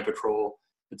in my patrol.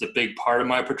 It's a big part of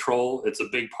my patrol. It's a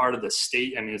big part of the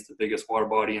state. I mean, it's the biggest water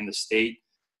body in the state.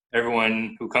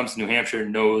 Everyone who comes to New Hampshire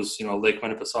knows, Lake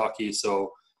Winnipesaukee.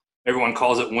 So everyone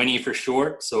calls it Winnie for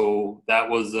short. So that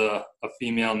was a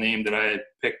female name that I had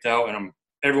picked out, and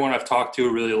everyone I've talked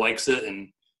to really likes it and,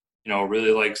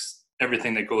 really likes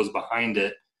everything that goes behind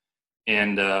it.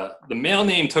 And the male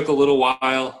name took a little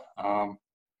while.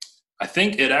 I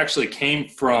think it actually came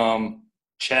from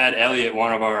Chad Elliott,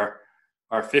 one of our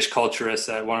fish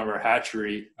culturists at one of our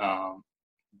hatchery.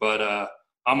 But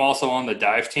I'm also on the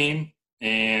dive team,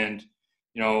 and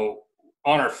on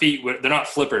our feet, they're not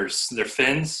flippers, they're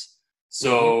fins.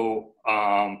 So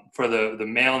for the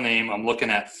male name, I'm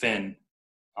looking at Finn.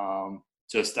 I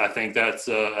think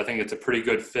it's a pretty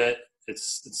good fit.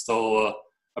 It's still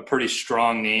a pretty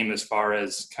strong name as far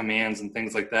as commands and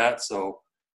things like that. So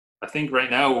I think right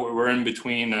now we're in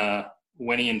between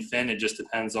Winnie and Finn. It just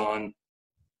depends on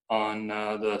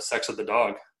the sex of the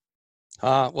dog.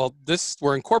 Well,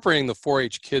 we're incorporating the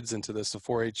 4-H kids into this, the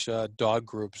 4-H dog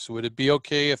group. So would it be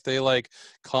okay if they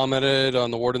commented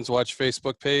on the Warden's Watch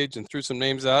Facebook page and threw some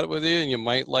names out with you, and you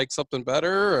might like something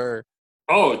better? Or?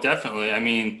 Oh, definitely. I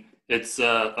mean, it's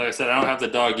like I said, I don't have the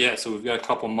dog yet, so we've got a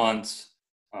couple months.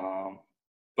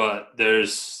 But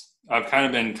I've kind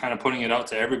of been putting it out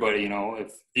to everybody.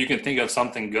 If you can think of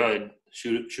something good,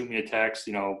 shoot me a text,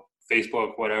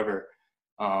 Facebook, whatever,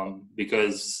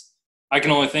 because I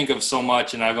can only think of so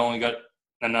much, and I've only got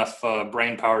enough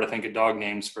brain power to think of dog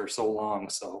names for so long.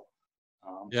 So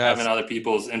having other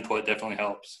people's input definitely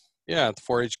helps. Yeah, the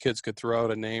 4-H kids could throw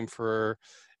out a name for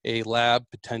a lab,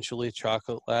 potentially a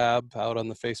chocolate lab, out on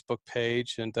the Facebook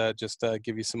page, and just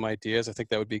give you some ideas. I think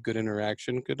that would be good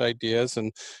interaction, good ideas,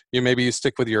 and maybe you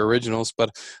stick with your originals. But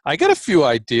I got a few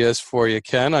ideas for you,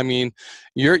 Ken. I mean,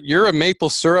 you're a maple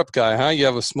syrup guy, huh? You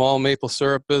have a small maple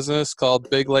syrup business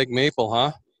called Big Lake Maple,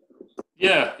 huh?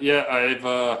 Yeah.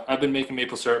 I've been making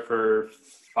maple syrup for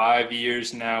 5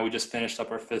 years now. We just finished up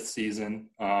our 5th season,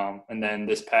 and then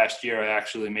this past year I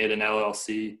actually made an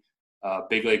LLC.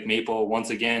 Big Lake Maple. Once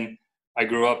again, I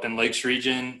grew up in Lakes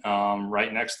region,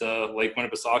 right next to Lake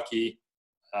Winnipesaukee.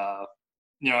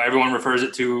 Everyone refers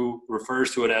to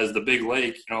it as the Big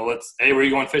Lake. Hey, where are you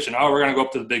going fishing? Oh, we're going to go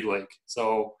up to the Big Lake.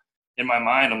 So in my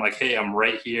mind, I'm like, hey, I'm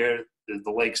right here.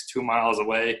 The lake's 2 miles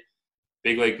away.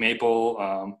 Big Lake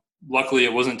Maple. Luckily,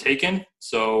 it wasn't taken,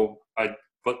 so I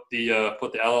put the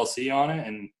LLC on it,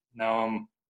 and now I'm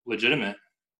legitimate.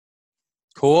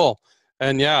 Cool.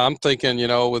 And yeah, I'm thinking,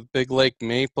 with Big Lake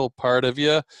Maple part of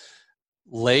you,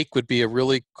 Lake would be a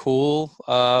really cool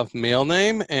male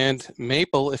name. And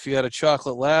Maple, if you had a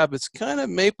chocolate lab, it's kind of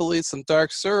mapley, some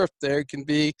dark syrup there can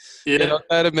be, kind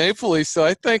of mapley. So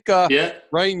I think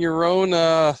writing your own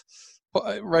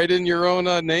write in your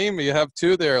own name. You have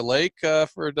two there, Lake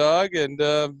for a dog and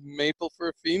Maple for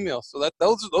a female. So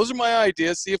those are my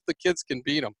ideas. See if the kids can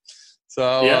beat them.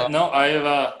 So yeah, no,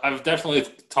 I've definitely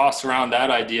tossed around that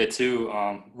idea too.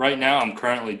 Right now, I'm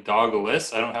currently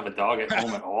dogless. I don't have a dog at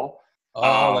home at all.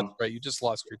 that's right. You just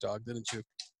lost your dog, didn't you?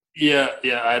 Yeah,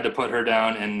 I had to put her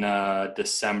down in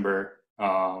December.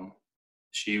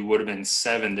 She would have been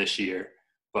 7 this year,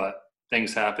 but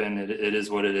things happen. It is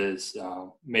what it is.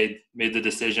 Made the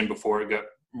decision before it got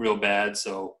real bad,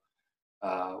 so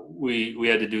we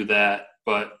had to do that.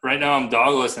 But right now I'm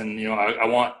dogless, and I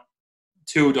want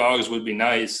 2 dogs would be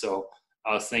nice. So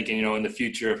I was thinking, in the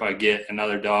future, if I get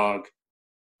another dog,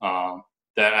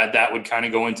 that would kind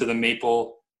of go into the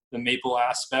maple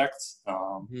aspect.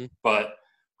 But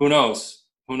who knows?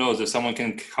 Who knows if someone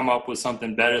can come up with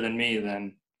something better than me?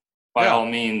 Then by all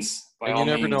means. And you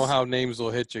never know how names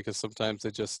will hit you, because sometimes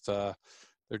they're just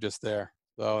there.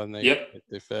 So and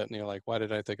they fit, and you're like, why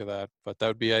did I think of that? But that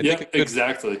would be I think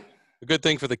exactly. A good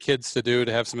thing for the kids to do,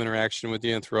 to have some interaction with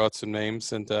you and throw out some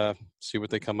names and see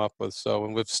what they come up with. So,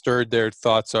 and we've stirred their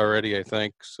thoughts already, I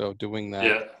think. So doing that.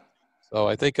 Yeah. So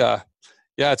I think,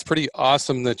 it's pretty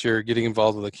awesome that you're getting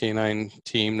involved with the canine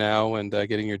team now and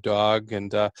getting your dog. And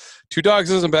 2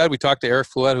 dogs isn't bad. We talked to Eric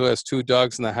Fluette, who has 2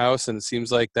 dogs in the house, and it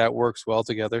seems like that works well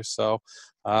together. So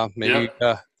maybe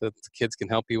the kids can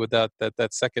help you with that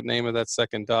second name of that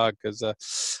second dog, because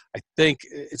I think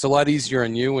it's a lot easier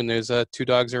on you when there's 2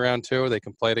 dogs around too. They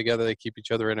can play together. They keep each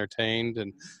other entertained.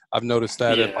 And I've noticed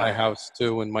that at my house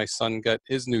too. When my son got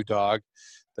his new dog,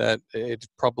 that it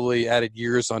probably added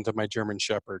years onto my German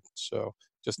Shepherd. So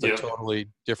just a totally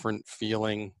different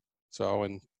feeling. So,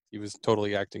 and he was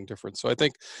totally acting different. So I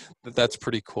think that's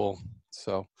pretty cool.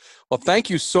 So, well, thank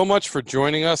you so much for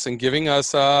joining us and giving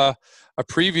us a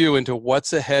preview into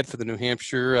what's ahead for the New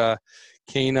Hampshire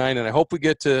Canine. And I hope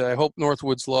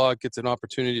Northwoods Law gets an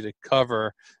opportunity to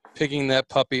cover picking that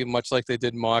puppy, much like they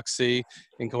did Moxie,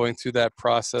 and going through that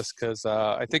process, because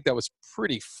I think that was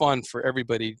pretty fun for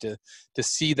everybody to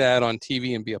see that on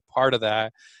TV and be a part of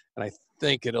that. And I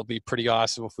think it'll be pretty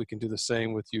awesome if we can do the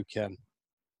same with you, Ken.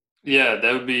 Yeah,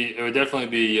 it would definitely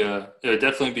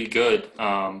be good.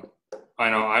 I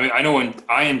know when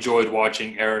I enjoyed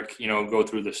watching Eric, go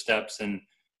through the steps and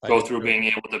go through being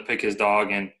able to pick his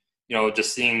dog, and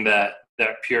just seeing that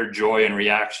pure joy and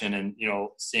reaction, and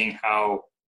seeing how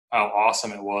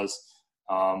awesome it was.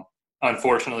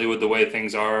 Unfortunately, with the way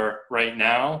things are right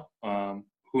now,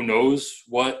 who knows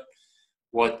what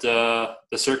the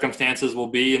circumstances will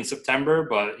be in September,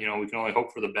 but we can only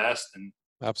hope for the best, and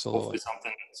absolutely hopefully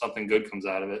something good comes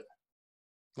out of it.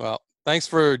 Well, thanks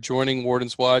for joining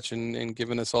Warden's Watch and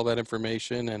giving us all that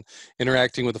information and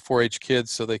interacting with the 4-H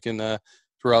kids so they can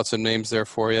throw out some names there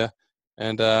for you.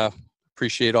 And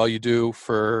appreciate all you do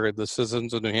for the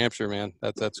citizens of New Hampshire, man.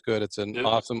 That's good. It's an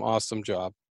awesome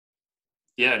job.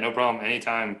 Yeah, no problem.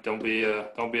 Anytime. Don't be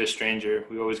a stranger.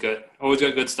 We always got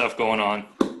good stuff going on.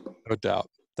 No doubt.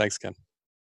 Thanks, Ken.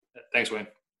 Thanks, Wayne.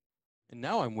 And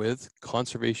now I'm with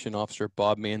Conservation Officer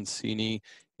Bob Mancini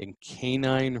and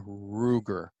K-9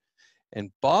 Ruger.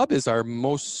 And Bob is our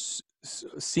most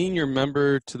senior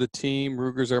member to the team.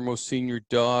 Ruger's our most senior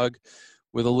dog,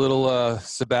 with a little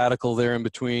sabbatical there in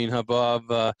between, huh, Bob?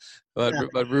 But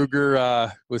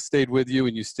Ruger stayed with you,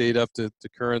 and you stayed up to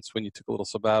Currents when you took a little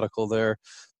sabbatical there.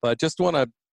 But just want to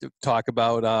talk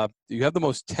about, you have the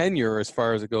most tenure as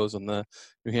far as it goes on the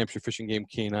New Hampshire Fish and Game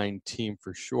Canine team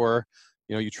for sure.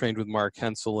 You trained with Mark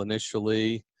Hensel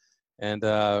initially, and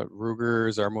Ruger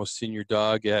is our most senior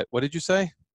dog at, what did you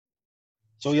say?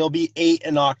 So you'll be 8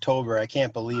 in October. I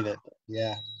can't believe it.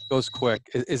 Yeah. Goes quick.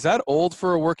 Is that old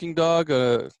for a working dog?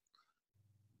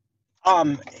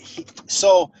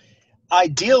 So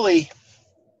ideally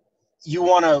you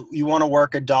want to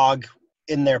work a dog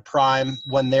in their prime,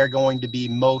 when they're going to be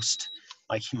most,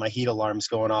 like, my heat alarm's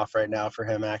going off right now for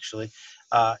him, actually.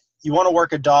 You want to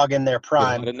work a dog in their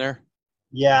prime. In there?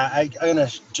 Yeah, I'm going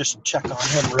to just check on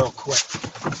him real quick.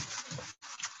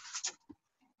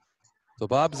 So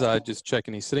Bob's just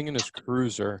checking. He's sitting in his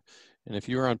cruiser, and if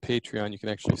you are on Patreon, you can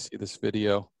actually see this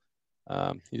video.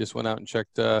 He just went out and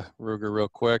checked Ruger real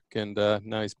quick, and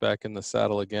now he's back in the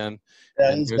saddle again.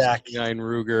 Yeah, and he's back. K-9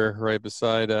 Ruger right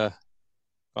beside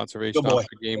Conservation Officer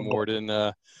Game Warden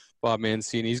Bob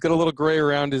Mancini. He's got a little gray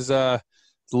around his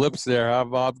lips there, huh,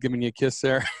 Bob? Giving you a kiss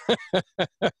there.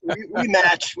 we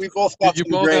match. We both got some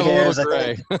gray hairs.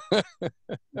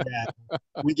 Yeah,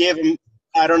 we gave him.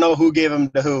 I don't know who gave him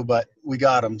to who, but we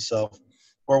got him, so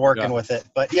we're working with it.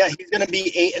 But yeah, he's going to be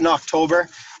 8 in October,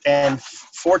 and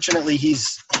fortunately,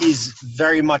 he's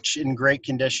very much in great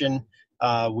condition.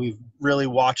 We really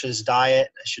watch his diet.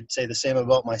 I should say the same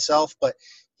about myself, but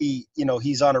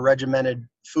he's on a regimented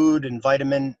food and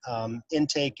vitamin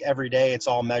intake every day. It's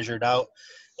all measured out,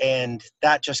 and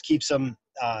that just keeps him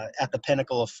at the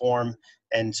pinnacle of form,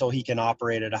 and so he can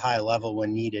operate at a high level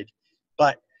when needed.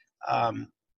 But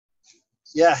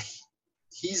yeah,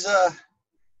 he's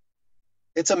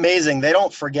it's amazing. They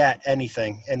don't forget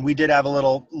anything. And we did have a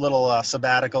little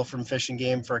sabbatical from Fish and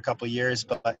Game for a couple of years,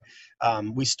 but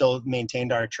we still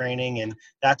maintained our training, and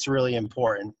that's really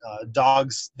important.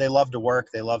 Dogs, they love to work.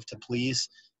 They love to please.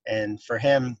 And for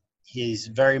him, he's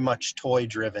very much toy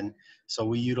driven. So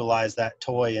we utilize that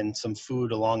toy and some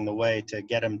food along the way to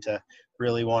get him to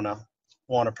really want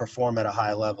to perform at a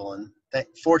high level. And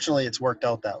fortunately, it's worked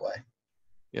out that way.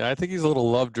 Yeah, I think he's a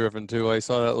little love-driven too. I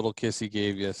saw that little kiss he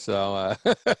gave you, so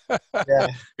Yeah.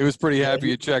 He was pretty happy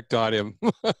you checked on him.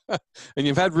 And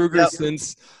you've had Ruger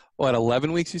since what,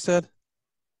 11 weeks? You said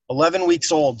 11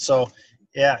 weeks old. So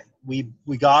yeah, we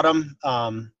got him.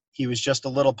 He was just a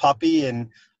little puppy and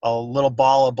a little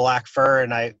ball of black fur,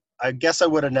 and I guess I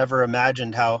would have never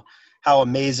imagined how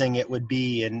amazing it would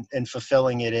be and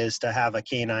fulfilling it is to have a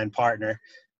canine partner.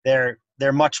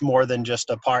 They're much more than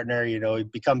just a partner. He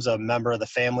becomes a member of the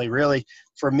family. Really,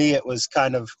 for me, it was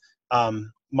kind of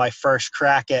my first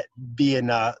crack at being,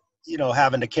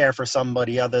 having to care for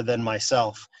somebody other than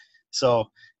myself. So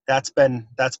that's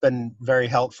been very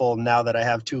helpful now that I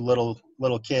have two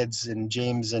little kids, and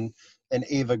James and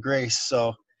Ava Grace.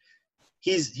 So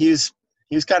he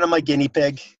was kind of my guinea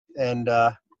pig, and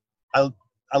I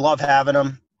love having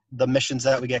him. The missions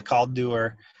that we get called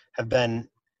to have been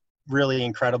really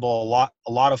incredible,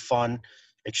 a lot of fun,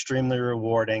 extremely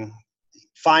rewarding.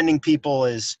 Finding people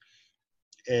is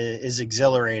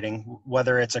exhilarating,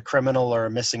 whether it's a criminal or a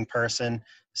missing person,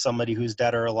 somebody who's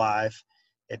dead or alive.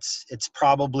 It's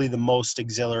probably the most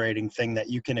exhilarating thing that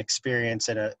you can experience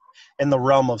in the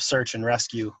realm of search and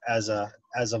rescue as a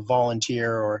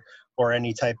volunteer or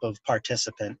any type of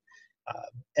participant.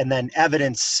 And then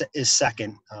evidence is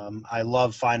second. I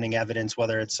love finding evidence,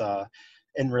 whether it's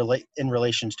in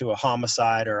relation to a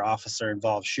homicide or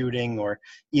officer-involved shooting, or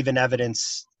even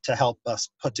evidence to help us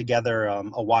put together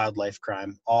a wildlife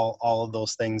crime. All of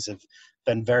those things have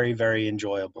been very, very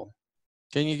enjoyable.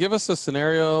 Can you give us a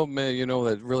scenario,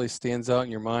 that really stands out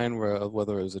in your mind,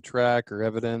 whether it was a track or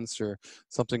evidence or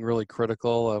something really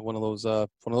critical? One of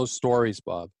those stories,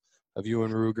 Bob, of you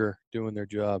and Ruger doing their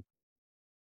job.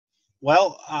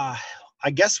 Well,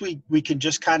 I guess we could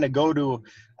just kind of go to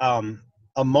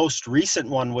a most recent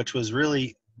one, which was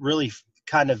really, really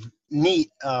kind of neat.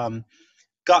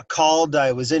 Got called.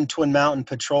 I was in Twin Mountain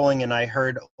patrolling, and I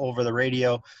heard over the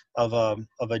radio of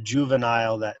a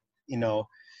juvenile that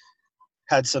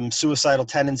had some suicidal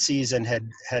tendencies and had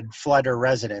fled her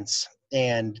residence.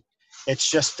 And it's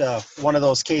just one of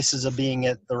those cases of being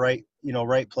at the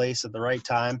right place at the right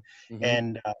time. Mm-hmm.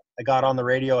 And I got on the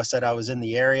radio. I said I was in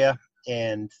the area,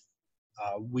 and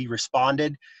we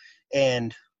responded.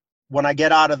 And when I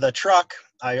get out of the truck,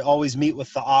 I always meet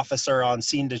with the officer on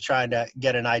scene to try to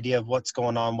get an idea of what's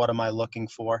going on. What am I looking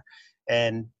for?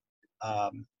 And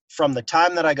from the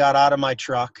time that I got out of my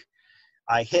truck,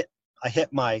 I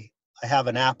have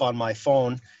an app on my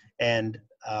phone, and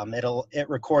it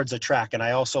records a track, and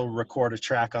I also record a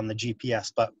track on the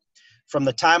GPS. But from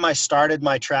the time I started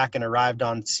my track and arrived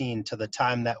on scene to the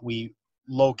time that we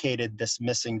located this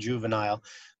missing juvenile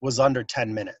was under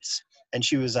 10 minutes. And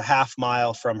she was a half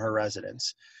mile from her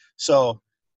residence. So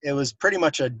it was pretty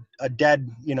much a dead,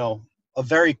 a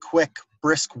very quick,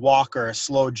 brisk walk or a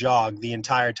slow jog the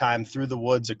entire time through the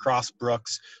woods, across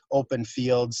brooks, open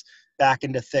fields, back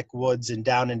into thick woods, and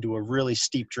down into a really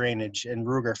steep drainage, and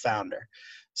Ruger found her.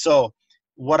 So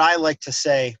what I like to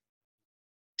say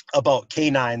about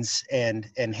canines and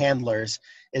handlers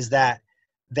is that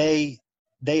they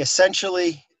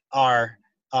essentially are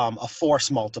a force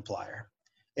multiplier.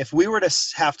 If we were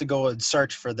to have to go and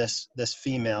search for this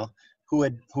female who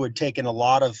had taken a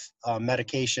lot of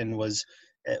medication, was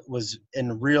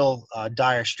in real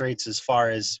dire straits as far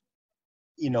as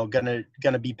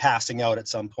gonna be passing out at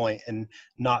some point and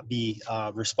not be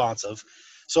responsive.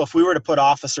 So if we were to put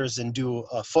officers and do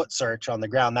a foot search on the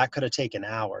ground, that could have taken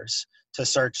hours to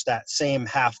search that same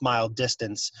half-mile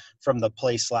distance from the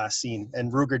place last seen,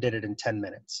 and Ruger did it in 10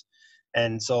 minutes.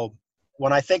 And so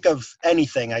when I think of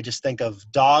anything, I just think of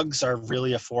dogs are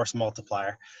really a force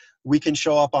multiplier. We can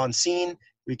show up on scene,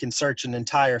 we can search an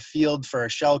entire field for a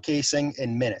shell casing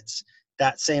in minutes.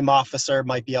 That same officer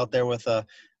might be out there with a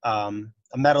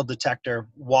metal detector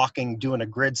doing a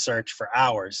grid search for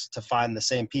hours to find the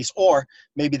same piece, or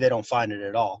maybe they don't find it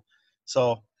at all.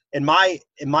 So in my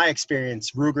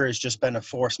experience, Ruger has just been a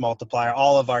force multiplier.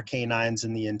 All of our canines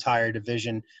in the entire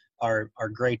division are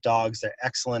great dogs. They're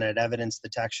excellent at evidence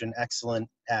detection, excellent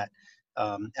at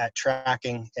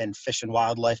tracking and fish and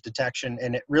wildlife detection.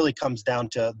 And it really comes down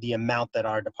to the amount that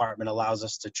our department allows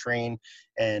us to train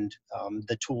and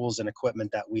the tools and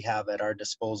equipment that we have at our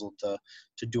disposal to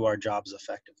do our jobs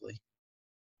effectively.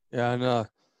 Yeah, and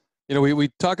you know, we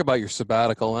talk about your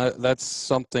sabbatical. That's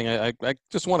something I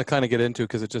just want to kind of get into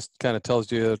because it just kind of tells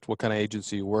you what kind of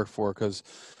agency you work for. Because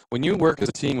when you work as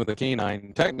a team with a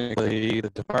canine, technically the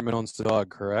department owns the dog,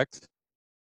 correct?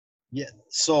 Yeah.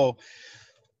 So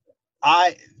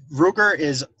Ruger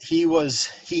is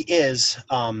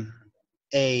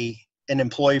an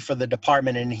employee for the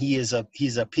department, and he's a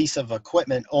piece of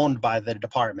equipment owned by the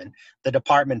department. The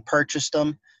department purchased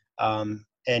him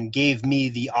and gave me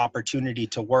the opportunity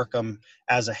to work him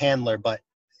as a handler, but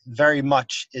very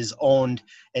much is owned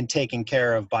and taken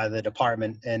care of by the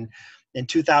department. And in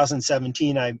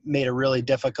 2017, I made a really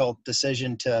difficult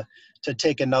decision to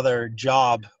take another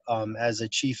job as a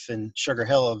chief in Sugar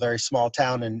Hill, a very small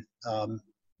town in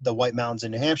the White Mountains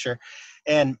in New Hampshire.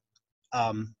 And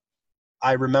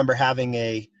I remember having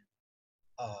a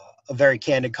very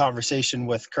candid conversation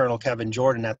with Col Kevin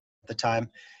Jordan at the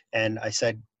time. And I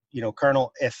said, you know,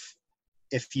 Colonel, if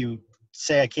you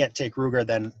say I can't take Ruger,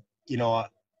 then, you know,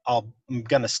 I'm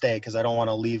going to stay because I don't want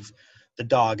to leave the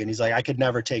dog. And he's like, I could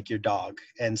never take your dog.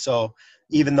 And so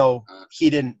even though he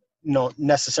didn't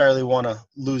necessarily want to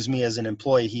lose me as an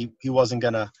employee, he wasn't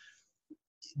going to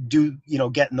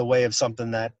get in the way of something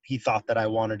that he thought that I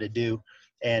wanted to do.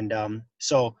 And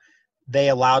so they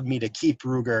allowed me to keep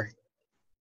Ruger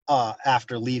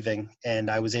after leaving,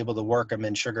 and I was able to work him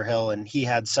in Sugar Hill, and he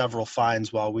had several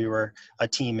fines while we were a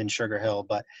team in Sugar Hill.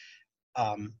 But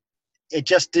it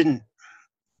just didn't,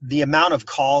 the amount of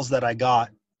calls that I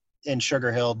got in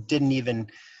Sugar Hill didn't even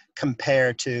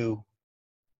compare to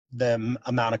the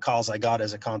amount of calls I got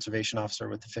as a conservation officer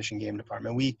with the Fish and Game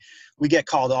Department. We get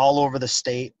called all over the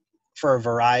state for a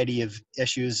variety of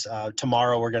issues.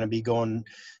 Tomorrow we're going to be going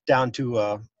down to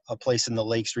a place in the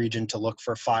Lakes region to look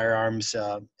for firearms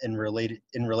in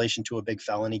relation to a big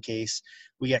felony case.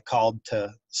 We get called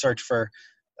to search for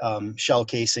shell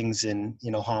casings and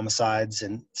homicides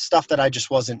and stuff that I just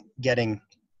wasn't getting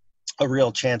a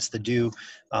real chance to do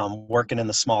working in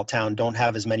the small town. Don't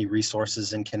have as many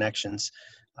resources and connections.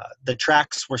 The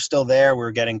tracks were still there. We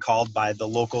were getting called by the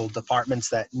local departments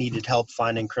that needed help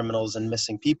finding criminals and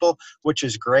missing people, which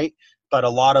is great. But a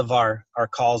lot of our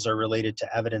calls are related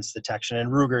to evidence detection,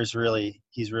 and Ruger's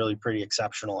he's really pretty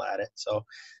exceptional at it. So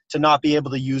to not be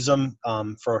able to use him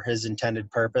for his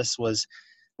intended purpose was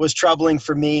troubling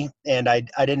for me, and I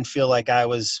didn't feel like I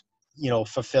was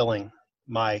fulfilling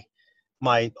my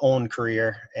own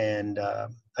career, and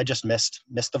I just missed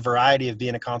the variety of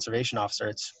being a conservation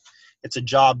officer. It's a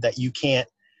job that you can't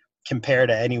compare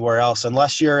to anywhere else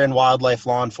unless you're in wildlife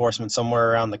law enforcement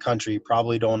somewhere around the country. You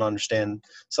probably don't understand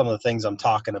some of the things I'm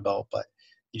talking about, but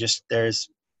there's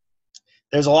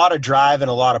a lot of drive and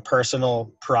a lot of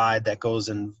personal pride that goes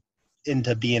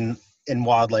into being in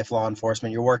wildlife law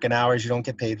enforcement. You're working hours you don't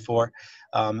get paid for,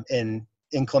 in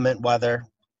inclement weather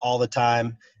all the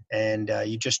time, and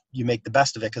you make the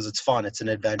best of it because it's fun. It's an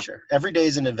adventure. Every day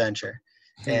is an adventure,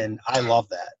 and I love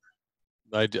that.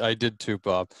 I did too,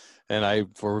 Bob, and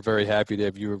we're very happy to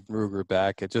have you, Ruger,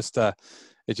 back. It just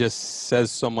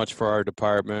says so much for our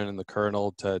department and the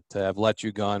colonel to have let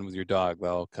you go with your dog,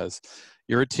 though, because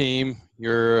you're a team.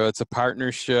 It's a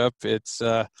partnership. It's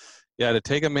to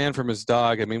take a man from his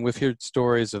dog. I mean, we've heard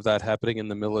stories of that happening in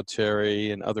the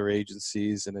military and other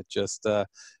agencies, and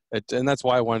and that's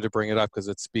why I wanted to bring it up, because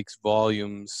it speaks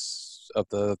volumes of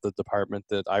the department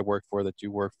that I work for, that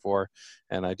you work for.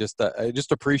 And I just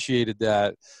appreciated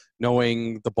that,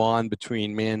 knowing the bond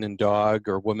between man and dog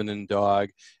or woman and dog,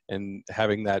 and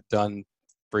having that done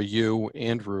for you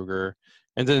and Ruger,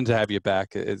 and then to have you back,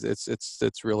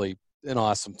 it's really an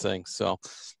awesome thing. So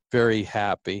very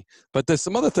happy. But there's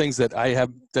some other things that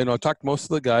I've talked to most of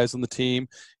the guys on the team,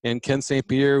 and Ken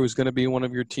St.Pierre, who's going to be one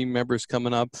of your team members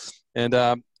coming up, and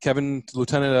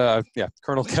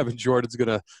Colonel Kevin Jordan's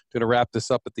going to wrap this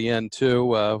up at the end too.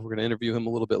 We're going to interview him a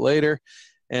little bit later,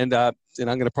 and I'm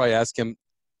going to probably ask him.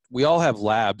 We all have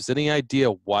labs. Any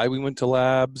idea why we went to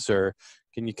labs, or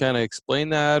can you kind of explain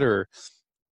that, or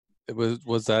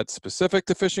was that specific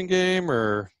to Fish and Game,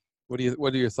 or what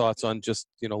are your thoughts on just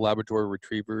Labrador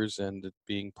retrievers and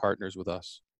being partners with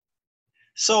us?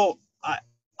 So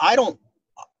I don't.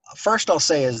 First, I'll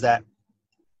say is that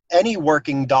any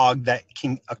working dog that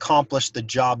can accomplish the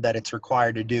job that it's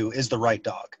required to do is the right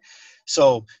dog.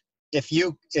 So if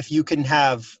you can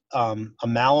have a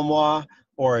Malinois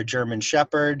or a German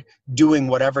Shepherd doing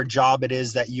whatever job it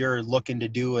is that you're looking to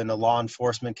do in a law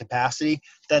enforcement capacity,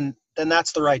 then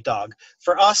that's the right dog.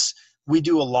 For us, we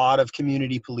do a lot of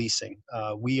community policing.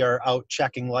 We are out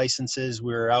checking licenses.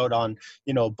 We're out on,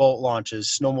 boat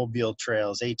launches, snowmobile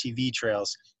trails, ATV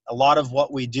trails. A lot of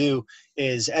what we do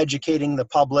is educating the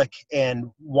public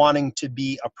and wanting to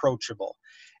be approachable.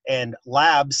 And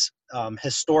labs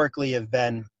historically have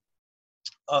been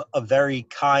a very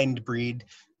kind breed.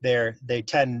 They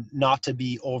tend not to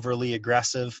be overly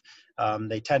aggressive.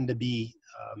 They tend to be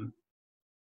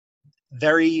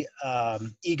very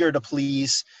eager to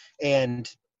please and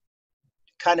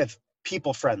kind of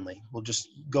people friendly. We'll just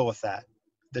go with that,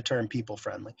 the term people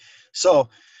friendly. So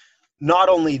not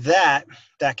only that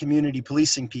community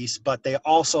policing piece, but they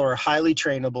also are highly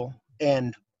trainable.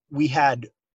 And we had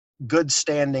good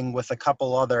standing with a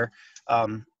couple other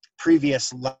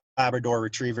previous Labrador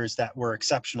retrievers that were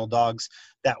exceptional dogs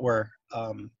that were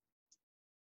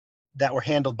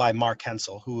handled by Mark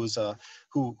Hensel, who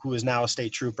is now a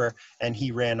state trooper, and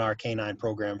he ran our canine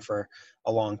program for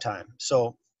a long time.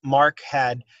 So Mark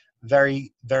had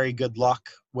very, very good luck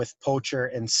with Poacher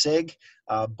and Sig,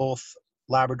 both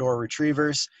Labrador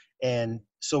retrievers. And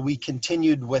so we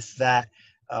continued with that,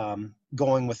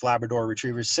 going with Labrador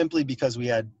retrievers simply because we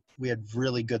had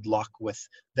really good luck with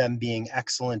them being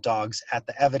excellent dogs at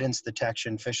the evidence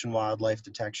detection, fish and wildlife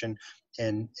detection,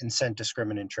 and scent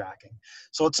discriminant tracking.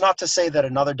 So it's not to say that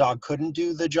another dog couldn't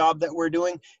do the job that we're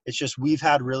doing. It's just we've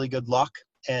had really good luck,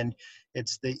 and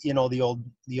it's the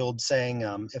old saying,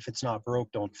 if it's not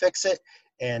broke, don't fix it.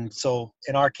 And so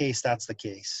in our case, that's the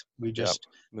case. We just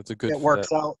that's a good it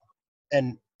works out,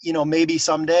 and maybe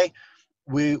someday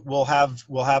we'll have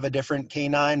a different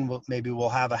canine. Maybe we'll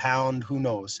have a hound. Who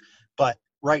knows? But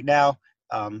right now,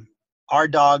 our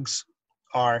dogs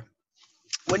are.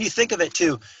 When you think of it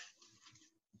too,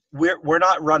 we're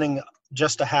not running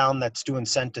just a hound that's doing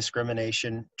scent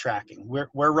discrimination tracking.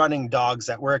 We're running dogs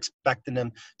that we're expecting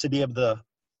them to be able to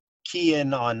key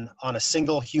in on a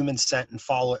single human scent and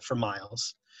follow it for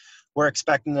miles. We're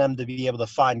expecting them to be able to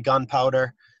find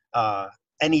gunpowder,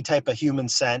 any type of human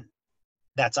scent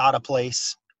that's out of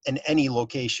place in any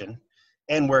location.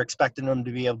 And we're expecting them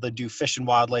to be able to do fish and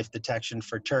wildlife detection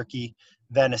for turkey,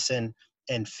 venison,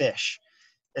 and fish.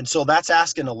 And so that's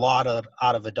asking a lot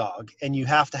out of a dog. And you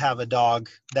have to have a dog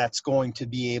that's going to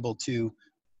be able to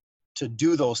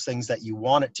do those things that you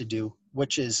want it to do,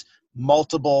 which is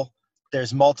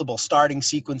there's multiple starting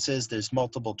sequences, there's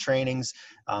multiple trainings.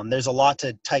 There's a lot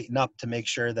to tighten up to make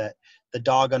sure that the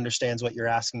dog understands what you're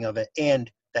asking of it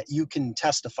and that you can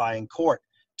testify in court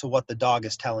to what the dog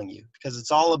is telling you, because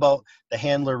it's all about the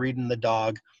handler reading the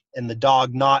dog and the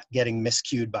dog not getting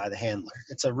miscued by the handler.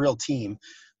 It's a real team.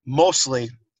 Mostly,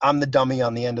 I'm the dummy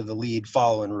on the end of the lead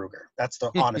following Ruger. That's the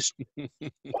honest.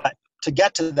 But to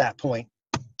get to that point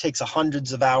takes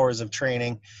hundreds of hours of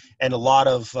training, and a lot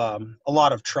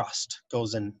of trust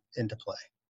goes into play.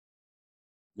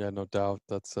 Yeah, no doubt.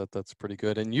 That's pretty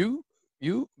good. And you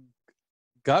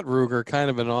got Ruger kind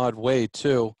of an odd way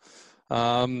too,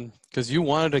 because you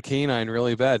wanted a canine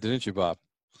really bad, didn't you, Bob?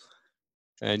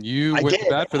 And you went to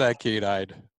bat for that canine.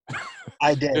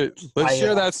 I did. Let's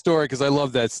share that story, because I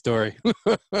love that story.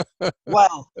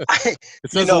 Well, it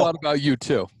says a lot about you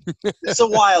too. It's a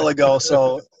while ago,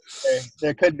 so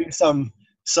there could be some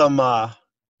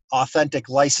authentic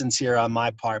license here on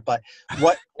my part. But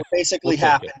what basically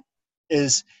happened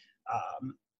is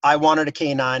I wanted a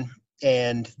canine,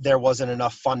 and there wasn't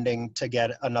enough funding to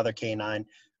get another canine.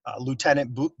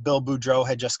 Lieutenant Bill Boudreau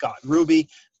had just got Ruby.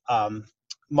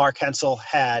 Mark Hensel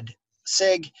had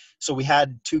Sig. So we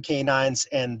had two canines,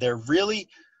 and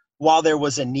while there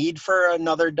was a need for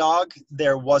another dog,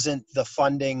 there wasn't the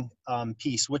funding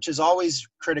piece, which is always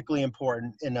critically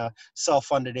important in a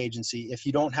self-funded agency. If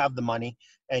you don't have the money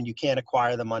and you can't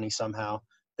acquire the money somehow,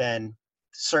 then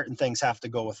certain things have to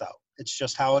go without. It's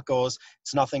just how it goes.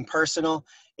 It's nothing personal.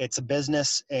 It's a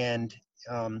business, and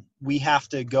we have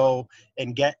to go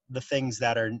and get the things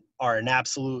that are an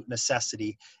absolute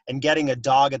necessity. And getting a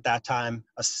dog at that time,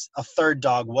 a third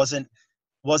dog, wasn't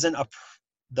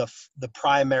the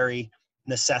primary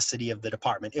necessity of the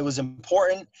department. It was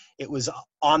important. It was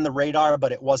on the radar,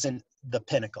 but it wasn't the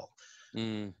pinnacle.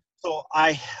 So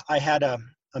I had a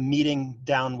meeting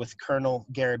down with Colonel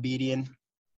Garabedian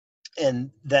and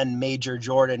then Major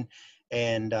Jordan,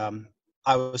 and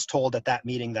I was told at that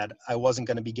meeting that I wasn't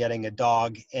going to be getting a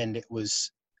dog, and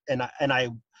I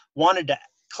wanted to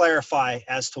clarify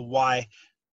as to why,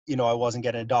 I wasn't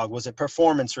getting a dog. Was it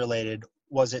performance related?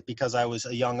 Was it because I was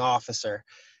a young officer?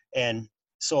 And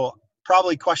so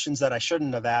probably questions that I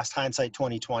shouldn't have asked, hindsight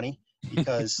 2020,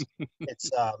 because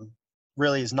it's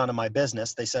really is none of my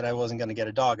business. They said I wasn't going to get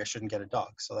a dog. I shouldn't get a dog.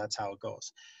 So that's how it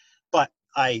goes. But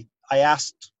I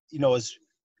asked,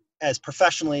 as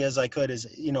professionally as I could, is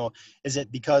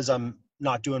it because I'm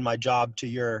not doing my job to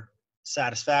your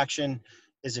satisfaction?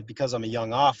 Is it because I'm a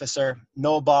young officer?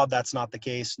 No, Bob, that's not the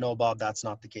case. No, Bob, that's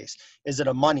not the case. Is it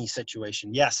a money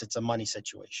situation? Yes, it's a money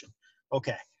situation.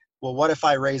 Okay. Well, what if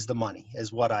I raise the money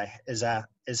is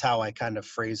how I kind of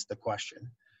phrased the question.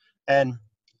 And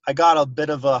I got a bit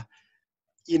of a,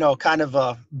 kind of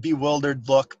a bewildered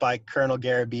look by Colonel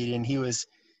Garabedian. He was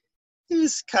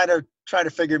kind of trying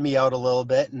to figure me out a little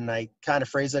bit. And I kind of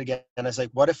phrased it again. And I was like,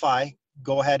 what if I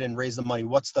go ahead and raise the money?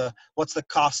 What's the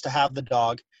cost to have the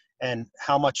dog? And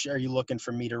how much are you looking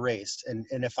for me to raise? And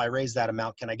if I raise that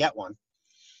amount, can I get one?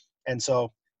 And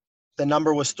so the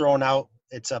number was thrown out.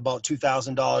 It's about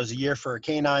 $2,000 a year for a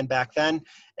canine back then.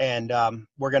 And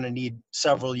we're going to need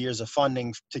several years of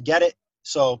funding to get it.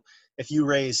 So if you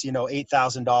raise,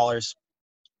 $8,000,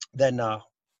 then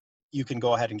you can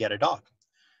go ahead and get a dog.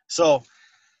 So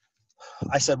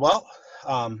I said, well,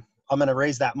 I'm going to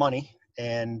raise that money,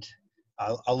 and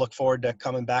I'll look forward to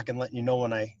coming back and letting you know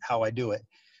how I do it.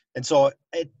 And so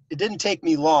it didn't take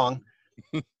me long.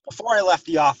 Before I left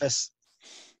the office,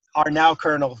 our now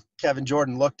Colonel Kevin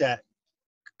Jordan looked at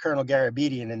Colonel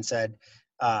Garabedian and said,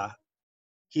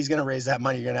 he's going to raise that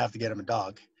money. You're going to have to get him a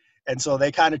dog. And so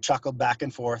they kind of chuckled back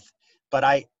and forth.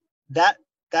 But that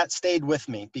stayed with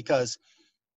me because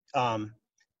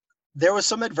there was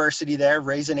some adversity there.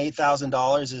 Raising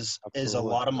 $8,000 is a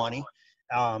lot of money.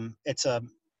 It's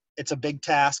a big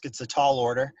task. It's a tall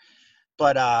order.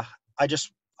 But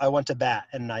I went to bat,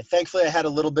 and thankfully I had a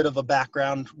little bit of a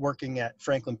background working at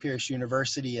Franklin Pierce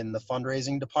University in the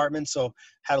fundraising department. So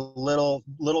had a little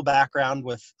background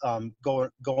with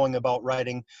going about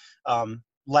writing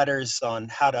letters on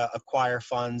how to acquire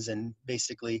funds and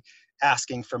basically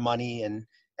asking for money. And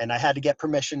I had to get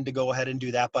permission to go ahead and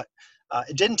do that. But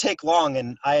it didn't take long,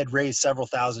 and I had raised several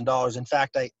 $1,000s. In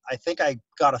fact, I think I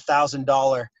got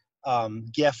 $1,000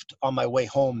 gift on my way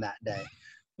home that day.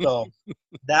 So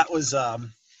that was,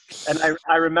 and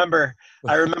I remember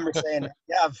saying,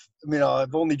 yeah,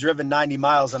 I've only driven 90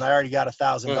 miles and I already got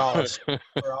 $1,000.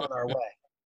 We're on our way.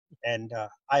 And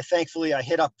I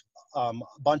hit up a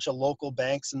bunch of local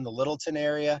banks in the Littleton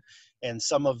area and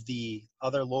some of the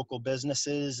other local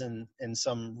businesses and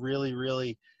some really,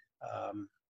 really,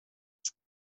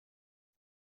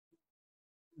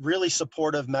 really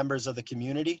supportive members of the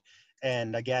community.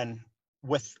 And again,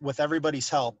 with everybody's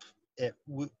help,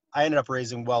 I ended up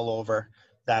raising well over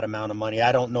that amount of money.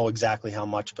 I don't know exactly how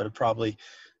much, but it probably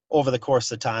over the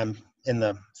course of time in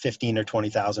the $15,000 or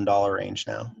 $20,000 range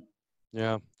now.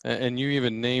 Yeah. And you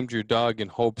even named your dog in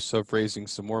hopes of raising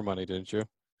some more money, didn't you?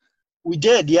 We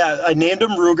did. Yeah. I named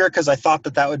him Ruger because I thought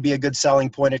that would be a good selling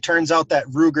point. It turns out that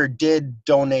Ruger did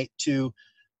donate to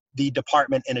the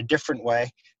department in a different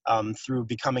way through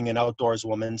becoming an outdoors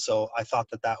woman. So I thought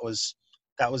that was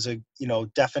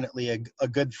definitely a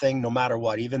good thing no matter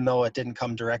what. Even though it didn't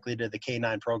come directly to the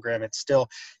K-9 program, it still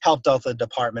helped out the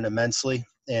department immensely.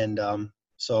 And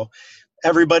so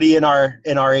everybody in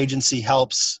our agency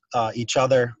helps each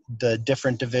other. The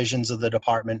different divisions of the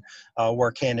department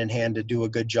work hand in hand to do a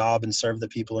good job and serve the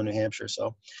people in New Hampshire.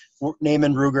 So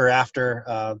naming Ruger after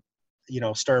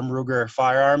Sturm Ruger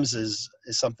firearms is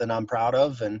something I'm proud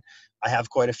of, and I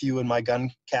have quite a few in my gun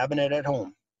cabinet at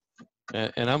home.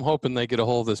 And I'm hoping they get a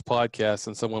hold of this podcast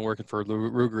and someone working for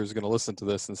Ruger is going to listen to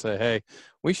this and say, hey,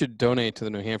 we should donate to the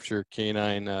New Hampshire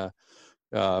Canine, New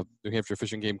Hampshire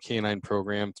Fish and Game Canine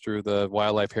program through the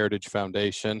Wildlife Heritage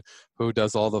Foundation, who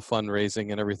does all the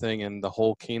fundraising and everything. And the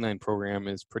whole canine program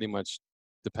is pretty much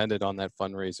dependent on that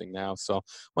fundraising now. So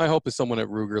my hope is someone at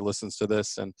Ruger listens to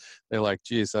this and they're like,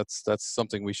 geez, that's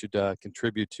something we should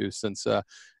contribute to, since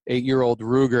 8-year-old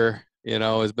Ruger,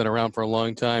 has been around for a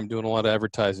long time, doing a lot of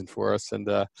advertising for us, and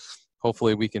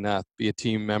hopefully we can be a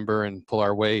team member and pull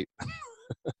our weight.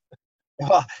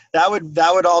 Well, that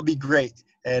would all be great,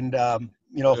 and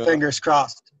Yeah. fingers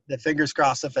crossed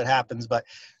if it happens. But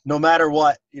no matter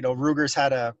what, Ruger's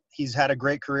he's had a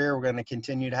great career. We're going to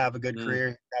continue to have a good career.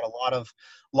 He's had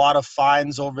a lot of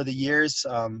fines over the years,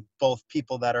 both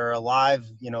people that are alive,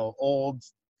 old,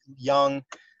 young.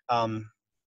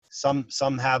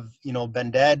 Some have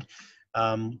been dead.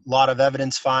 Lot of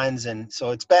evidence finds, and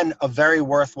so it's been a very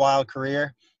worthwhile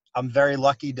career. I'm very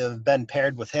lucky to have been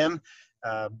paired with him.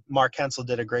 Mark Hensel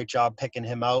did a great job picking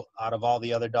him out of all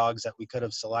the other dogs that we could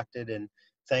have selected, and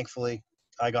thankfully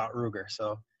I got Ruger.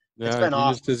 So it's been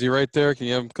awesome. Is he right there? Can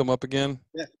you have him come up again?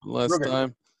 Yeah, last Ruger.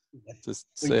 time? Just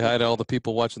say hi to all the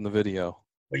people watching the video.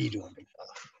 What are you doing, big fella?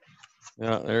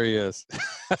 Yeah, there he is.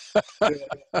 Yeah,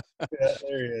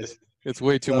 there he is. It's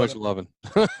way too much loving.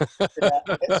 Yeah,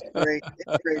 it's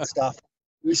great stuff.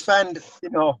 We spend,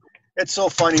 it's so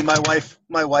funny. My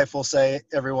wife will say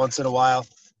every once in a while,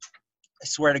 I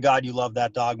swear to God, you love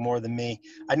that dog more than me.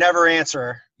 I never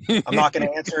answer her. I'm not going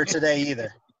to answer her today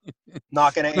either.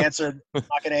 Not going to answer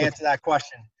that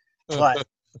question. But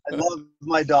I love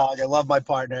my dog. I love my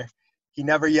partner. He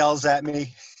never yells at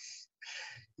me.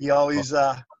 He always,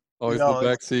 always in the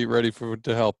back seat, ready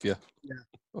to help you.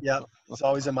 Yeah. He's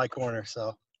always in my corner.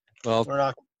 So well, we're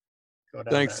not. Go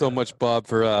down thanks so much, Bob,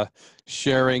 for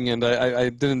sharing. And I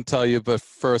didn't tell you, but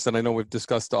first, and I know we've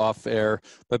discussed off air,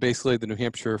 but basically the New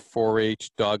Hampshire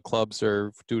 4-H dog clubs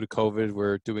are, due to COVID,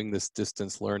 we're doing this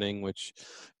distance learning, which,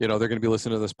 they're going to be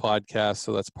listening to this podcast.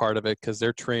 So that's part of it, because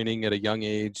they're training at a young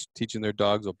age, teaching their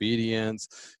dogs obedience,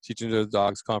 teaching their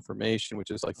dogs conformation, which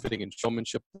is like fitting and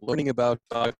showmanship, learning about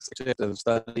dogs, they have to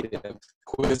study, they have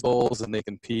quiz bowls, and they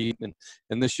compete.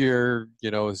 And this year,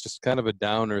 is just kind of a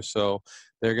downer. So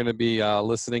they're going to be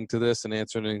listening to this and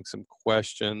answering some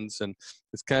questions, and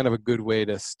it's kind of a good way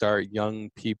to start young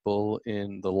people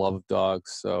in the love of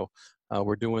dogs. So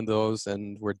we're doing those,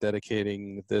 and we're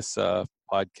dedicating this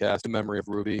podcast in memory of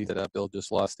Ruby that Bill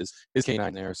just lost his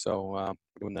canine there. So we're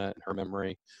doing that in her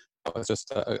memory. It's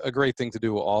just a great thing to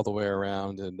do all the way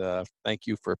around, and thank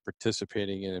you for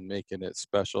participating in and making it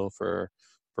special for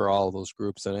all of those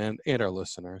groups and our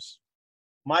listeners.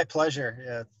 My pleasure.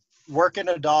 Yeah. Working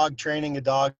a dog, training a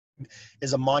dog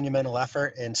is a monumental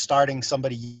effort, and starting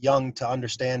somebody young to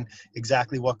understand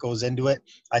exactly what goes into it,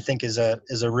 I think is a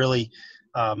really,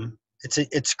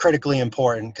 it's critically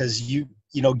important, because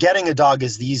getting a dog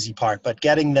is the easy part, but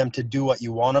getting them to do what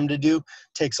you want them to do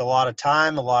takes a lot of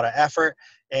time, a lot of effort,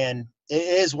 and it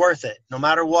is worth it. No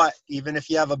matter what, even if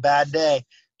you have a bad day,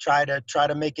 try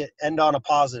to make it end on a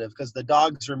positive, because the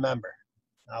dogs remember.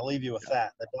 I'll leave you with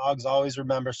that. The dogs always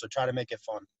remember, so try to make it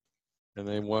fun. And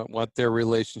they want their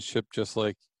relationship just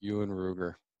like you and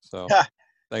Ruger. So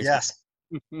thanks. Yes.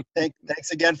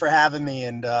 Thanks again for having me,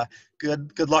 and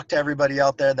good luck to everybody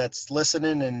out there that's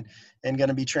listening and going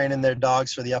to be training their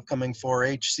dogs for the upcoming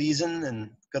 4-H season.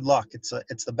 And good luck. It's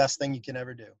the best thing you can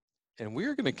ever do. And we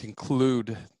are going to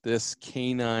conclude this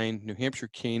New Hampshire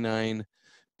Canine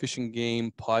Fishing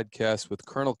Game podcast with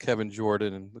Col Kevin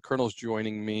Jordan, and the Colonel's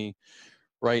joining me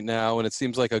right now, and it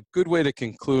seems like a good way to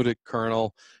conclude it,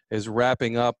 Colonel, is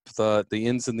wrapping up the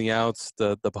ins and the outs,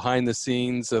 the behind the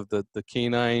scenes of the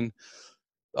canine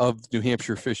of New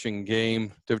Hampshire Fishing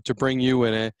Game, to bring you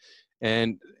in it.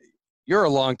 And you're a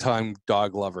longtime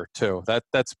dog lover too.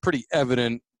 That's pretty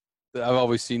evident. I've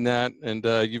always seen that, and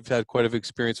you've had quite a bit of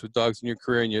experience with dogs in your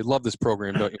career, and you love this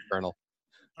program, don't you, Colonel?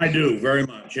 I do, very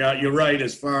much. Yeah, you're right.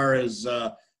 As far as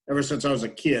ever since I was a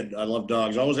kid, I love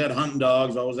dogs. I always had hunting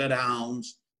dogs. I always had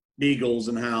hounds, beagles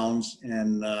and hounds,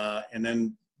 and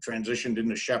then transitioned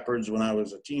into shepherds when I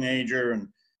was a teenager.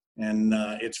 And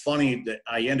it's funny that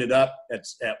I ended up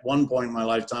at one point in my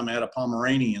lifetime, I had a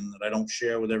Pomeranian that I don't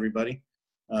share with everybody.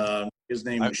 His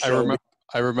name was Shelby.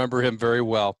 I remember him very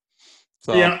well.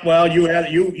 So. Yeah, well, you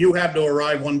had to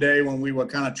arrive one day when we were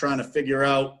kind of trying to figure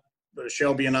out,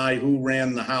 Shelby and I, who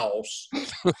ran the house.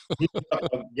 He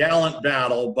took a gallant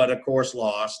battle, but of course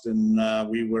lost, and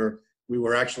we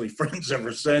were actually friends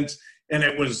ever since. And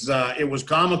it was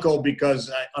comical because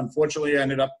unfortunately I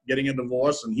ended up getting a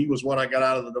divorce, and he was what I got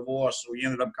out of the divorce, so he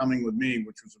ended up coming with me,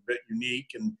 which was a bit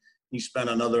unique. And he spent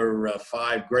another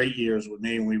 5 great years with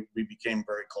me, and we became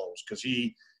very close, because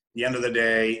the end of the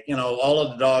day, all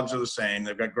of the dogs are the same.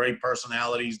 They've got great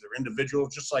personalities. They're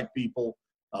individuals, just like people.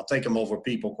 I'll take him over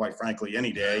people, quite frankly,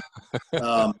 any day.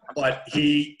 But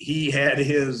he had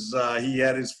his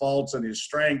faults and his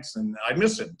strengths, and I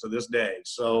miss him to this day.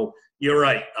 So you're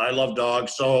right. I love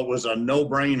dogs. So it was a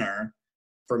no-brainer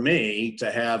for me to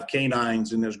have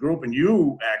canines in this group. And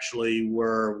you actually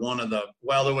were one of the.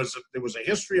 Well, there was a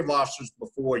history of officers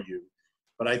before you,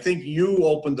 but I think you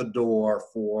opened the door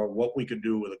for what we could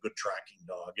do with a good tracking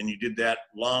dog, and you did that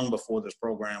long before this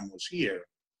program was here.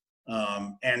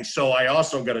 And so I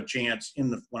also got a chance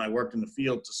when I worked in the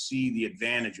field to see the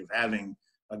advantage of having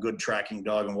a good tracking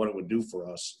dog and what it would do for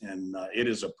us. And it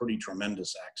is a pretty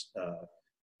tremendous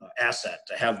asset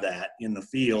to have that in the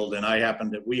field. And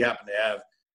we happen to have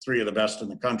 3 of the best in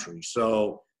the country.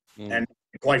 So, and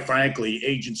quite frankly,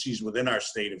 agencies within our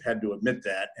state have had to admit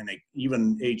that. And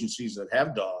even agencies that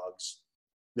have dogs,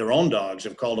 their own dogs,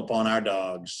 have called upon our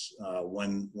dogs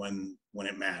when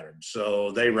it mattered.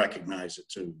 So they recognize it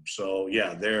too. So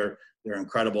yeah, they're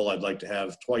incredible. I'd like to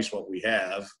have twice what we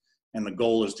have. and the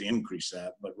goal is to increase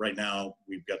that. But right now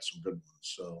we've got some good ones.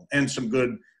 So, and some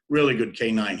good, really good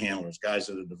K9 handlers, guys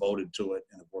that are devoted to it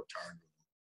and have worked hard.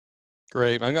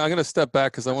 Great. I'm going to step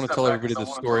back because I want to tell everybody the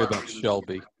story about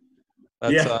Shelby.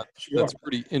 That's, Sure. That's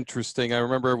pretty interesting. I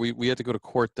remember we had to go to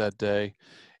court that day,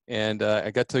 and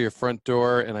I got to your front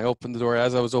door, and I opened the door.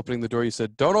 As I was opening the door, you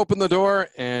said, "Don't open the door,"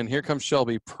 and here comes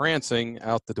Shelby prancing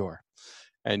out the door.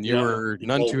 And you were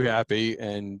none too happy,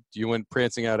 and you went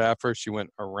prancing out after. She went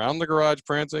around the garage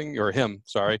prancing, or him,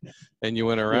 sorry, and you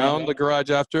went around the garage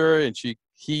after her, and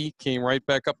he came right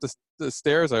back up the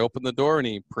stairs. I opened the door, and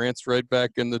he pranced right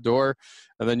back in the door,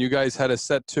 and then you guys had a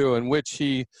set two in which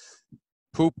he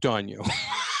pooped on you.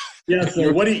 Yeah,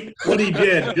 so what he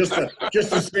did, just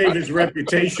to save his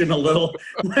reputation a little,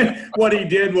 what he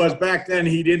did was back then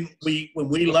when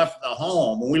we left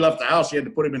the house, he had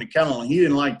to put him in a kennel, and he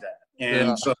didn't like that.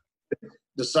 And so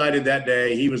decided that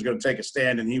day he was going to take a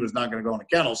stand and he was not going to go in a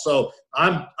kennel. So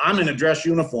I'm in a dress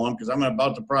uniform because I'm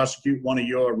about to prosecute one of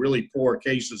your really poor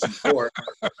cases in court,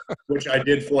 which I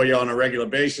did for you on a regular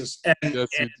basis. And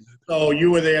so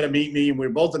you were there to meet me, and we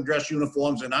were both in dress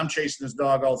uniforms, and I'm chasing this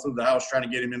dog all through the house trying to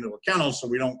get him into a kennel so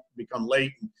we don't become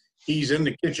late. And he's in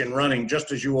the kitchen running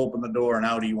just as you open the door, and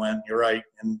out he went. You're right.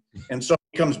 And so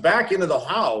he comes back into the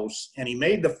house, and he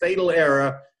made the fatal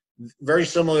error, very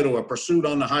similar to a pursuit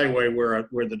on the highway where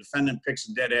the defendant picks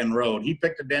a dead-end road. He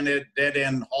picked a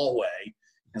dead-end hallway,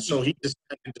 and so he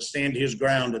decided to stand his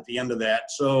ground at the end of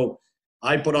that. So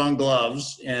I put on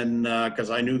gloves, and because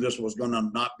I knew this was going to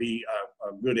not be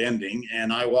a good ending,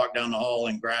 and I walked down the hall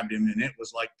and grabbed him, and it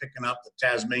was like picking up the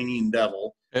Tasmanian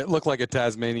devil. It looked like a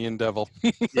Tasmanian devil.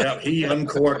 Yeah, he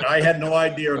uncorked. I had no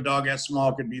idea a dog that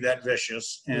small could be that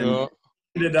vicious, and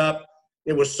ended up,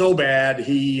 it was so bad.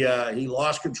 He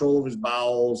lost control of his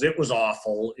bowels. It was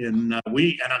awful. And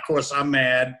of course I'm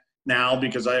mad now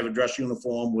because I have a dress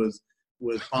uniform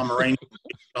with Pomeranian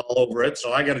all over it.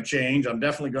 So I got to change. I'm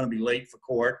definitely going to be late for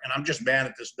court, and I'm just mad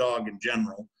at this dog in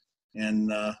general.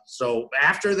 And so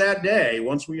after that day,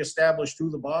 once we established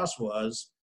who the boss was,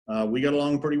 we got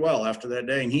along pretty well after that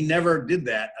day. And he never did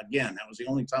that again. That was the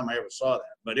only time I ever saw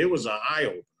that. But it was an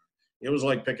eye-opener. It was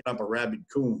like picking up a rabid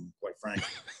coon, quite frankly.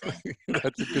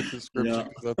 That's a good description. Yeah.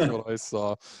 That's what I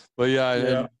saw. But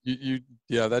and you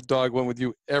that dog went with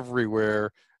you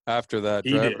everywhere after that.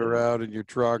 Driving around in your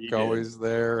truck, always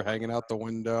there, hanging out the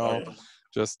window.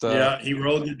 He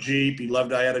rode the Jeep. He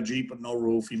loved. I had a Jeep with no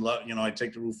roof. He loved. I'd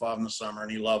take the roof off in the summer, and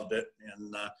he loved it.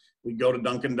 And we'd go to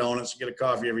Dunkin' Donuts to get a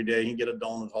coffee every day. He'd get a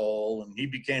donut hole, and he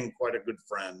became quite a good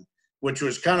friend, which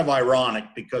was kind of ironic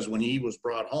because when he was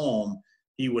brought home,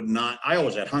 he would not. I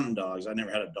always had hunting dogs. I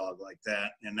never had a dog like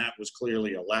that, and that was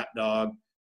clearly a lap dog.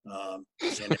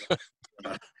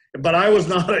 But I was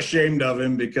not ashamed of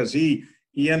him because he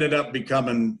ended up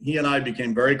becoming. He and I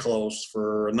became very close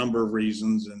for a number of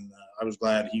reasons, and I was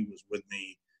glad he was with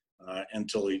me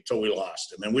until we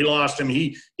lost him. And we lost him.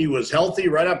 He was healthy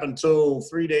right up until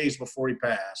 3 days before he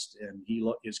passed, and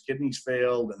his kidneys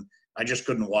failed, and I just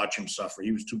couldn't watch him suffer.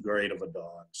 He was too great of a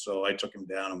dog, so I took him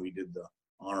down, and we did the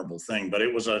honorable thing. But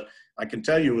I can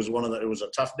tell you, it was a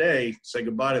tough day to say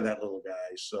goodbye to that little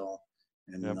guy. So,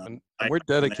 and we're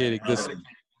dedicating this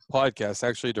podcast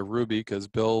actually to Ruby because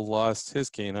Bill lost his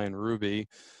canine Ruby.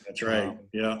 That's right.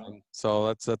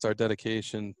 So that's our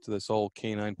dedication to this whole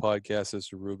canine podcast is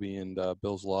to Ruby and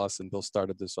Bill's loss. And Bill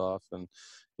started this off, and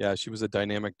she was a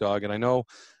dynamic dog. And I know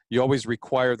you always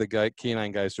require the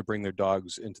canine guys to bring their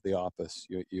dogs into the office.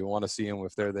 You want to see them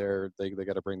if they're there, they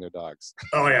got to bring their dogs.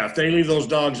 Oh yeah, if they leave those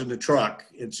dogs in the truck,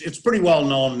 it's pretty well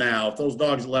known now. If those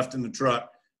dogs are left in the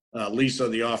truck, Lisa,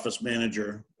 the office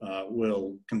manager,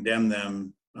 will condemn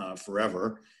them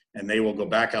forever, and they will go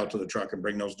back out to the truck and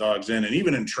bring those dogs in. And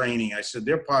even in training, I said,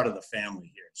 they're part of the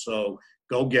family here. So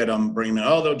go get them, bring them in.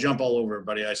 Oh, they'll jump all over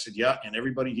everybody. I said, yeah, and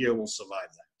everybody here will survive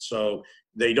that. So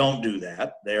they don't do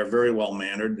that. They are very well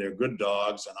mannered. They're good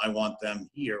dogs, and I want them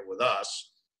here with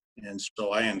us. And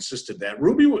so I insisted that.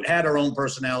 Ruby had her own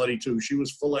personality too. She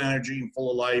was full of energy and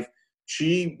full of life.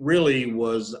 She really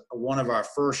was one of our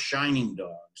first shining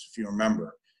dogs, if you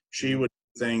remember. She would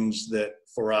do things that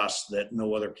for us that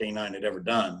no other canine had ever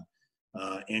done.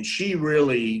 And she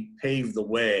really paved the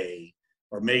way,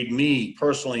 or made me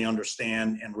personally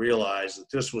understand and realize that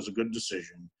this was a good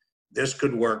decision. This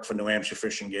could work for New Hampshire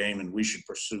Fish and Game, and we should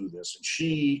pursue this. And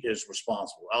she is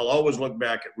responsible. I'll always look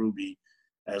back at Ruby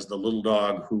as the little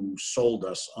dog who sold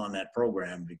us on that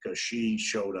program because she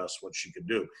showed us what she could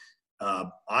do.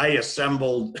 I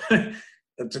assembled,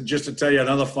 just to tell you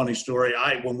another funny story,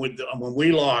 when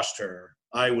we lost her,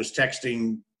 I was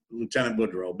texting Lieutenant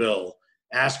Boudreau, Bill,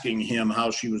 asking him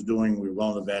how she was doing. We were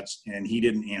going to the vets, and he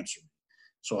didn't answer me.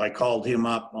 So I called him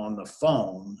up on the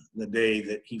phone the day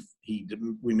that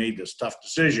we made this tough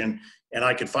decision, and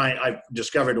I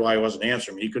discovered why he wasn't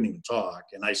answering me. He couldn't even talk.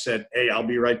 And I said, hey, I'll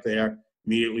be right there.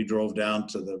 Immediately drove down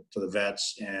to the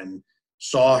vets and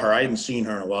saw her. I hadn't seen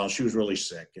her in a while. She was really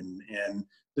sick. And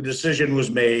the decision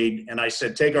was made. And I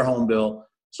said, take her home, Bill,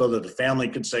 so that the family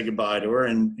could say goodbye to her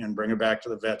and bring her back to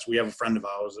the vets. We have a friend of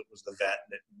ours that was the vet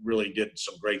that really did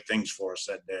some great things for us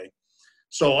that day.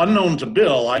 So unknown to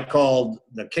Bill, I called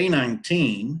the canine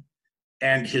team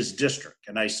and his district.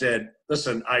 And I said,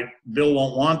 listen, Bill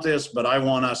won't want this, but I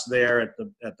want us there at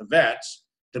the vets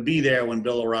to be there when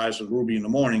Bill arrives with Ruby in the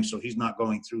morning, so he's not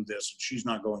going through this and she's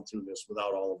not going through this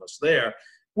without all of us there.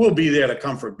 We'll be there to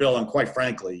comfort Bill. And quite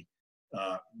frankly,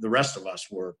 the rest of us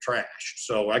were trashed.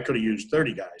 So I could have used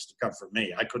 30 guys to comfort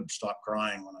me. I couldn't stop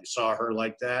crying when I saw her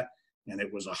like that. And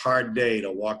it was a hard day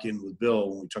to walk in with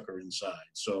Bill when we took her inside.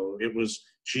 So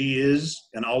she is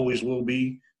and always will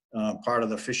be part of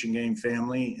the Fish and Game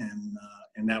family.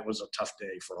 And that was a tough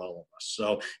day for all of us.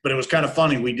 So, but it was kind of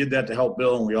funny. We did that to help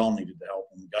Bill, and we all needed the help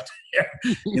when we got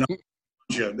there. You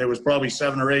know, there was probably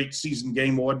 7 or 8 seasoned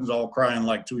game wardens all crying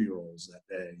like 2-year-olds that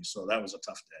day. So that was a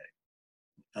tough day.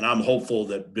 And I'm hopeful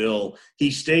that Bill, he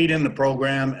stayed in the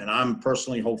program, and I'm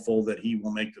personally hopeful that he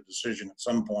will make the decision at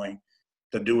some point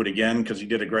to do it again, because he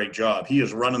did a great job. He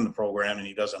is running the program, and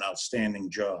he does an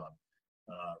outstanding job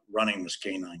running this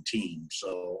canine team.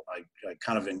 So I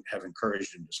kind of have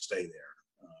encouraged him to stay there.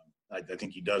 I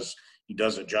think he does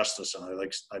it justice, and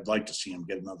I'd like to see him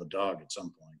get another dog at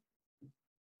some point.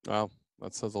 Wow,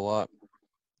 that says a lot.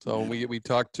 So we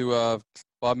talked to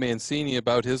Bob Mancini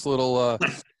about his little,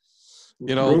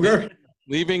 Ruger?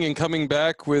 Leaving and coming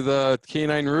back with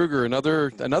K-9 Ruger.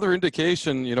 Another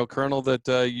indication, Colonel,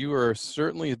 that you are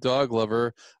certainly a dog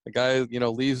lover. A guy,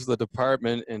 leaves the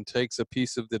department and takes a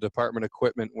piece of the department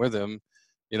equipment with him,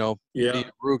 Yeah. be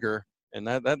Ruger, and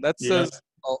that says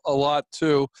a lot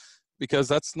too. Because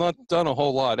that's not done a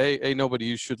whole lot.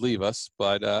 Nobody should leave us,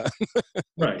 but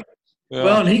right. Yeah.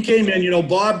 Well, and he came in.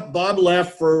 Bob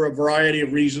left for a variety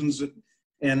of reasons,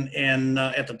 and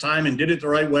at the time, and did it the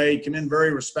right way. He came in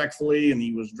very respectfully, and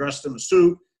he was dressed in a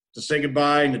suit to say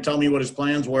goodbye and to tell me what his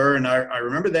plans were. And I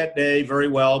remember that day very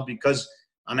well, because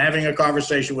I'm having a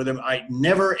conversation with him. I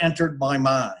never entered my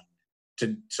mind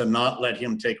to not let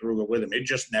him take Ruger with him. It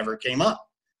just never came up.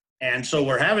 And so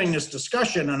we're having this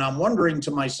discussion, and I'm wondering to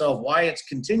myself why it's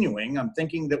continuing. I'm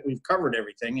thinking that we've covered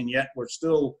everything, and yet we're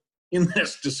still in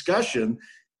this discussion.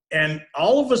 And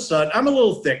all of a sudden, I'm a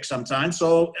little thick sometimes,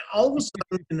 so all of a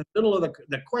sudden, in the middle of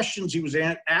the questions he was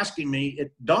asking me,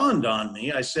 it dawned on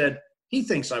me. I said, he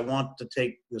thinks I want to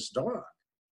take this dog.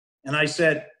 And I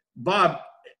said, Bob,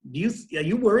 are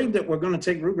you worried that we're going to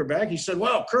take Ruger back? He said,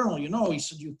 well, Colonel, he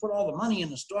said, you put all the money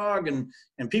in this dog, and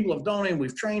people have donated,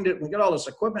 we've trained it, we got all this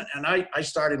equipment. And I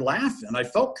started laughing. I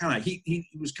felt he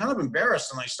was kind of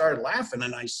embarrassed, and I started laughing.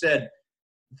 And I said,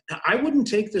 I wouldn't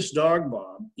take this dog,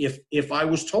 Bob, if I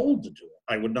was told to do it.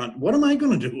 I would not. What am I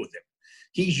going to do with him?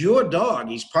 He's your dog.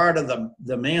 He's part of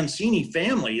the Mancini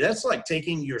family. That's like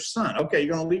taking your son. Okay,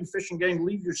 you're going to leave Fish and Game,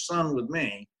 leave your son with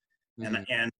me. Mm-hmm.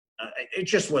 And it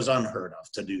just was unheard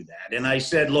of to do that. And I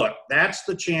said, look, that's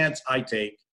the chance I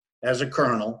take as a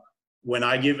colonel when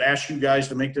I ask you guys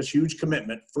to make this huge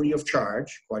commitment free of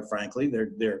charge. Quite frankly,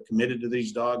 they're committed to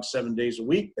these dogs 7 days a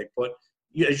week. They put,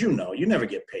 as you know, you never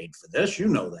get paid for this. You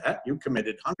know that. You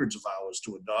committed hundreds of hours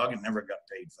to a dog and never got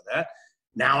paid for that.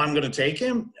 Now I'm going to take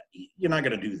him. You're not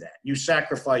going to do that. You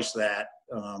sacrifice that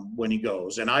when he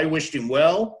goes. And I wished him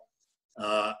well.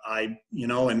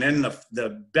 And then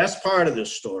the best part of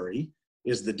this story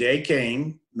is the day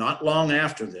came not long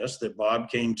after this that Bob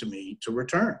came to me to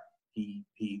return.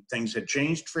 Things had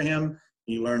changed for him.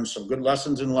 He learned some good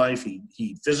lessons in life.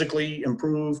 He physically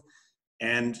improved.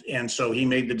 And so he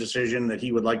made the decision that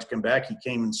he would like to come back. He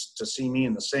came to see me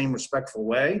in the same respectful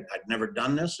way. I'd never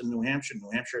done this in New Hampshire.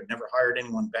 New Hampshire had never hired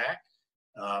anyone back.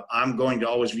 I'm going to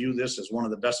always view this as one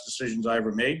of the best decisions I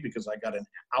ever made, because I got an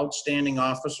outstanding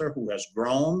officer who has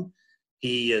grown.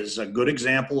 He is a good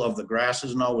example of the grass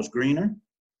isn't always greener.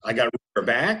 I got her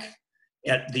back.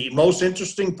 And the most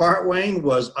interesting part, Wayne,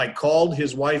 was I called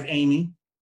his wife, Amy,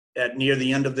 near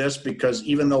the end of this, because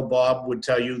even though Bob would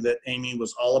tell you that Amy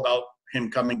was all about him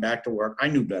coming back to work, I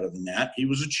knew better than that. He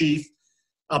was a chief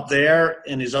up there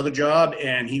in his other job,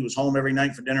 and he was home every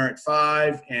night for dinner at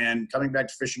 5, and coming back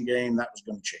to Fish and Game, that was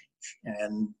going to change.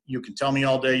 And you can tell me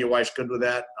all day your wife's good with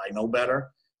that. I know better.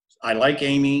 I like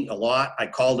Amy a lot. I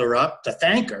called her up to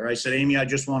thank her. I said, Amy, I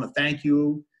just want to thank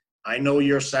you. I know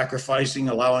you're sacrificing,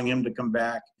 allowing him to come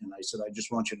back. And I said, I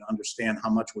just want you to understand how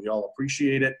much we all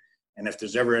appreciate it. And if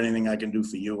there's ever anything I can do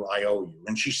for you, I owe you.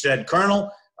 And she said,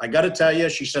 Colonel, I got to tell you,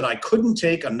 she said, I couldn't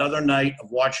take another night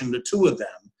of watching the two of them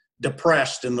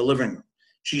depressed in the living room.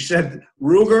 She said,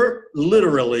 Ruger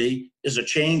literally is a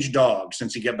changed dog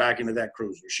since he got back into that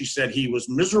cruiser. She said he was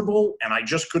miserable, and I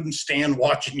just couldn't stand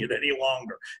watching it any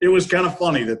longer. It was kind of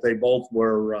funny that they both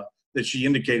were, that she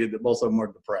indicated that both of them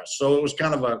were depressed. So it was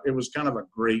kind of a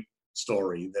great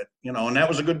story that, you know, and that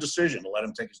was a good decision to let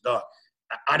him take his dog.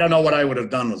 I don't know what I would have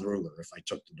done with Ruger if I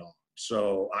took the dog.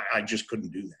 So I just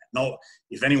couldn't do that. No,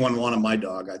 if anyone wanted my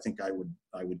dog, I think I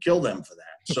would kill them for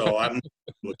that. So I'm not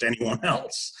with anyone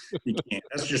else. You can't.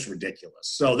 That's just ridiculous.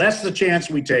 So that's the chance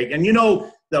we take. And you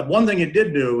know, the one thing it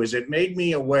did do is it made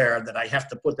me aware that I have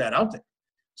to put that out there.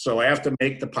 So I have to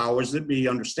make the powers that be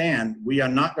understand we are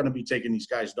not going to be taking these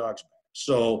guys' dogs back.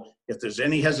 So if there's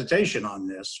any hesitation on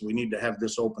this, we need to have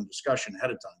this open discussion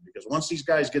ahead of time, because once these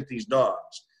guys get these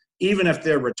dogs, even if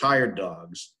they're retired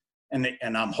dogs,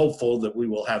 and I'm hopeful that we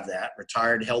will have that,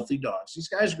 retired, healthy dogs, these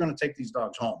guys are going to take these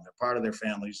dogs home. They're part of their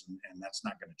families, and that's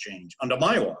not going to change. Under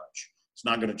my watch, it's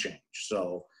not going to change.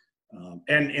 So,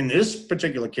 and in this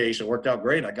particular case, it worked out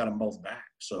great. I got them both back.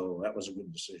 So that was a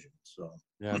good decision. So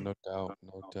yeah, no doubt,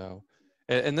 no doubt.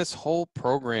 And this whole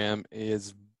program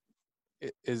is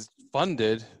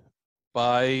funded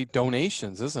by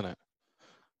donations, isn't it?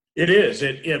 It is.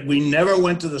 We never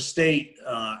went to the state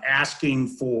asking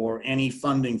for any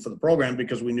funding for the program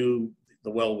because we knew the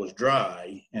well was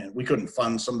dry and we couldn't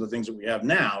fund some of the things that we have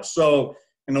now. So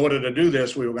in order to do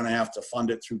this, we were going to have to fund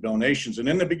it through donations. And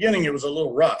in the beginning, it was a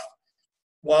little rough.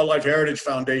 Wildlife Heritage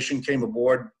Foundation came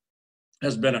aboard,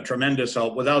 has been a tremendous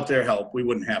help. Without their help, we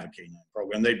wouldn't have a K-9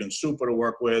 program. They've been super to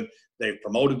work with. They've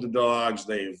promoted the dogs.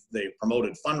 They've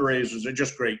promoted fundraisers. They're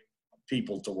just great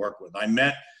people to work with. I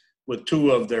met with two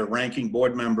of their ranking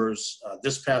board members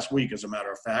this past week, as a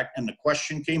matter of fact, and the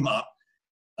question came up: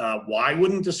 why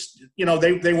wouldn't this? You know,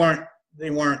 they weren't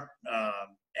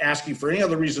asking for any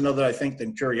other reason other, I think,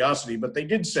 than curiosity, but they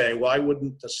did say, why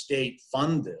wouldn't the state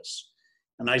fund this?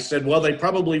 And I said, well, they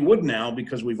probably would now,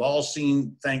 because we've all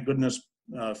seen, thank goodness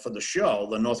for the show,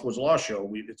 the Northwoods Law Show.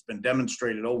 It's been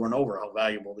demonstrated over and over how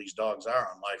valuable these dogs are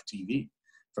on live TV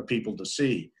for people to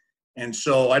see. And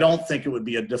so I don't think it would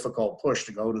be a difficult push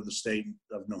to go to the state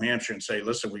of New Hampshire and say,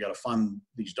 listen, we got to fund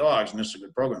these dogs, and this is a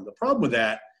good program. The problem with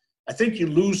that, I think you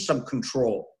lose some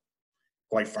control,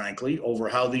 quite frankly, over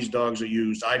how these dogs are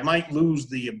used. I might lose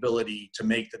the ability to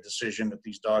make the decision that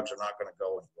these dogs are not going to go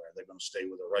anywhere. They're going to stay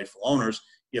with their rightful owners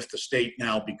if the state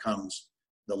now becomes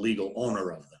the legal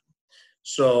owner of them.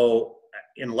 So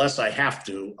unless I have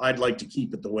to, I'd like to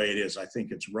keep it the way it is. I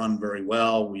think it's run very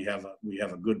well. We have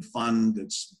a good fund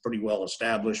that's pretty well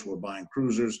established. We're buying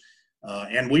cruisers,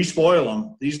 and we spoil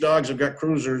them. These dogs have got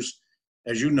cruisers,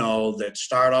 as you know, that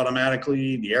start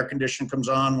automatically. The air conditioning comes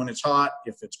on when it's hot.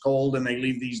 If it's cold and they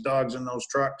leave these dogs in those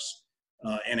trucks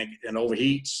and it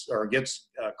overheats or gets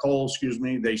cold,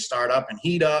 they start up and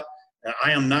heat up.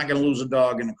 I am not going to lose a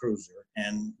dog in a cruiser.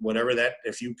 And whatever that,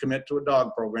 if you commit to a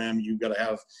dog program, you've got to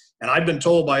have, and I've been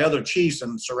told by other chiefs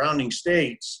in surrounding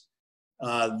states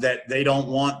that they don't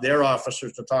want their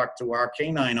officers to talk to our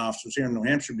canine officers here in New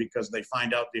Hampshire because they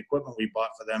find out the equipment we bought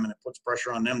for them and it puts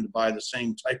pressure on them to buy the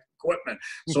same type of equipment.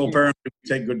 So apparently we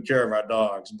take good care of our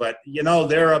dogs. But, you know,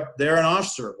 they're an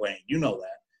officer, Wayne. You know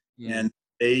that. Mm. And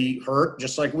they hurt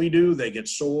just like we do. They get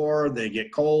sore, they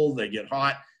get cold, they get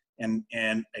hot. And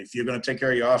if you're going to take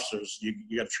care of your officers, you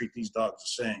got to treat these dogs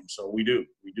the same. So we do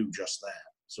just that.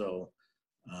 So,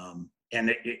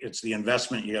 and it's the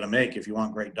investment you got to make if you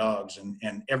want great dogs,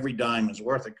 and every dime is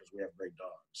worth it because we have great dogs.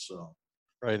 So.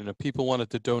 Right. And if people wanted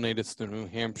to donate, it's the New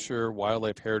Hampshire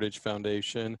Wildlife Heritage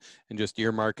Foundation, and just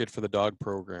earmark it for the dog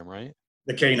program, right?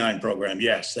 The K-9 program.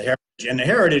 Yes. The Heritage, and the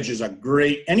Heritage is a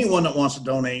great, anyone that wants to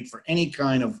donate for any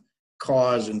kind of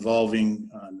cause involving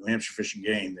New Hampshire Fish and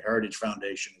Game, the Heritage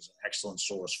Foundation is an excellent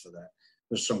source for that.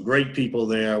 There's some great people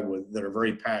there that are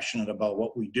very passionate about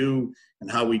what we do and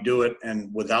how we do it,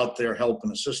 and without their help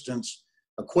and assistance,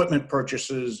 equipment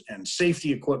purchases and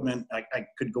safety equipment, I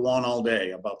could go on all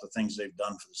day about the things they've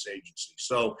done for this agency.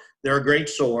 So they're a great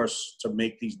source to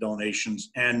make these donations,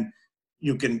 and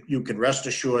you can rest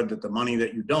assured that the money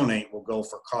that you donate will go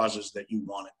for causes that you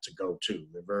want it to go to.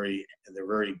 They're very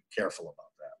careful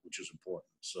about that, which is important.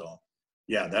 So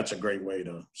yeah, that's a great way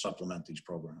to supplement these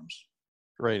programs.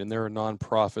 Right, and they're a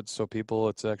nonprofit, so people,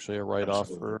 it's actually a write-off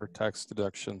Absolutely. for tax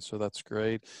deduction, so that's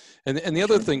great. And the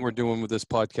other thing we're doing with this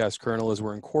podcast, Colonel, is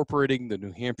we're incorporating the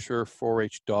New Hampshire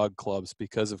 4-H dog clubs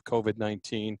because of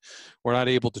COVID-19. We're not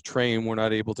able to train, we're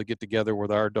not able to get together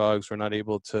with our dogs, we're not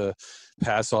able to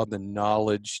pass on the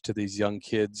knowledge to these young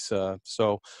kids.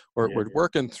 So we're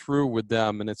working through with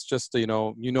them, and it's just, you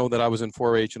know that I was in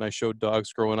 4-H and I showed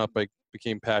dogs growing up. I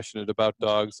became passionate about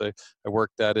dogs. I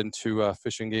worked that into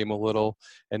fishing game a little.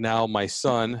 And now my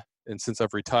son, and since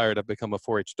I've retired, I've become a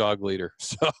 4-H dog leader.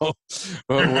 So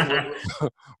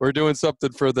we're doing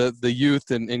something for the youth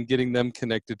and getting them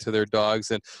connected to their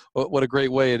dogs. And what a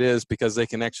great way it is, because they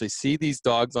can actually see these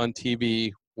dogs on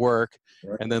TV work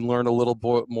and then learn a little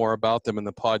more about them in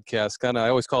the podcast. I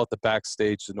always call it the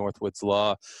backstage to Northwoods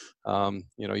Law.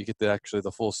 You get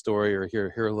the full story or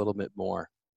hear a little bit more.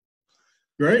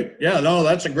 Great. Yeah, no,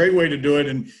 that's a great way to do it.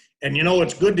 And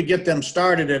it's good to get them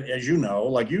started at, as you know,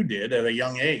 like you did, at a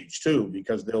young age too,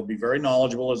 because they'll be very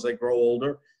knowledgeable as they grow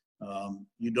older.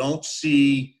 You don't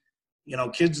see,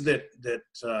 kids that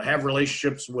have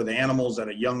relationships with animals at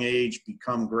a young age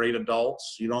become great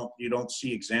adults. You don't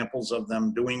see examples of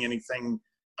them doing anything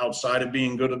outside of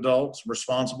being good adults,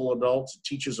 responsible adults. It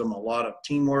teaches them a lot of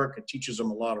teamwork. It teaches them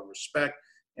a lot of respect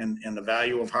and the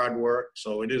value of hard work.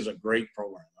 So it is a great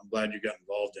program. I'm glad you got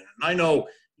involved in it. And I know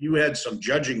you had some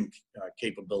judging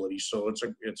capabilities, so it's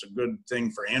a good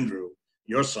thing for Andrew,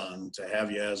 your son, to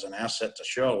have you as an asset to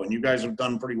show. And you guys have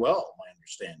done pretty well, my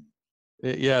understanding.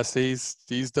 Yes,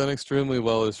 he's done extremely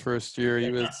well his first year.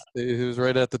 He was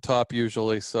right at the top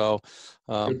usually. So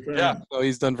so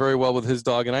he's done very well with his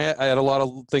dog. And I had a lot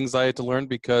of things I had to learn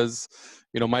because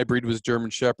my breed was German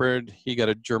Shepherd. He got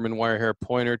a German wire hair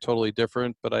pointer, totally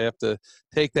different. But I have to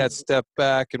take that step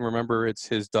back and remember it's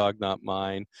his dog, not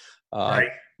mine. Right.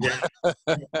 Yeah.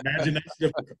 Imagine that's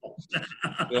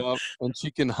difficult. And she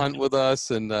can hunt with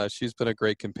us, and she's been a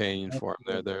great companion for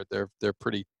him. They're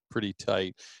pretty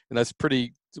tight, and that's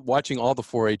pretty. Watching all the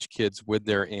 4-H kids with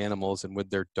their animals and with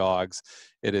their dogs,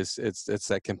 it's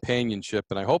that companionship.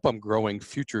 And I hope I'm growing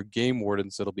future game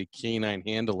wardens that'll be canine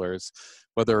handlers,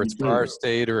 whether it's for our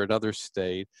state or another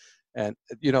state. And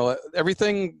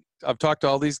everything. I've talked to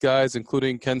all these guys,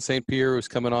 including Ken St.Pierre, who's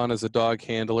coming on as a dog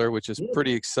handler, which is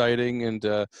pretty exciting. And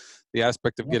the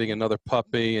aspect of getting another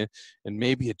puppy and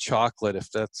maybe a chocolate,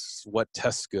 if that's what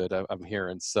tastes good, I'm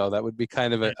hearing. So that would be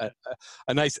kind of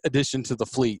a nice addition to the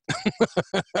fleet.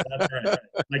 That's right.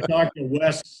 I talked to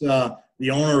Wes, the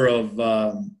owner of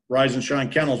Rise and Shine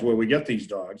Kennels, where we get these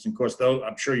dogs. And of course,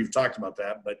 I'm sure you've talked about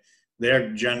that, but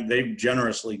they've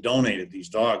generously donated these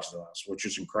dogs to us, which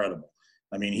is incredible.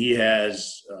 I mean, he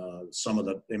has some of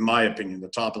the, in my opinion, the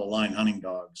top of the line hunting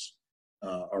dogs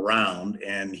around,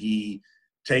 and he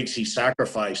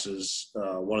sacrifices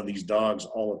one of these dogs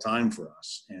all the time for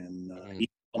us. And he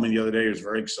told me the other day, he was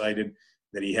very excited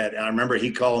that he had. I remember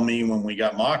he called me when we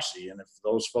got Moxie, and if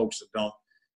those folks that don't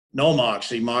know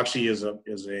Moxie is a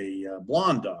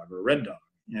blonde dog or a red dog,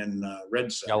 and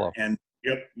red setter. Yellow. And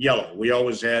yellow. We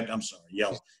always had. I'm sorry,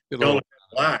 yellow.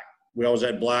 Black. We always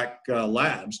had black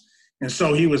labs. And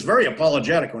so he was very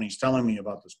apologetic when he's telling me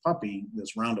about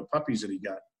this round of puppies that he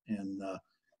got. And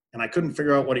I couldn't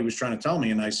figure out what he was trying to tell me.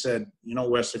 And I said,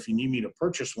 Wes, if you need me to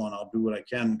purchase one, I'll do what I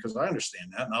can, because I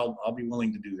understand that. And I'll be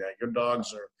willing to do that. Your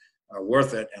dogs are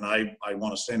worth it. And I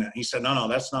want to stay in that. He said, no,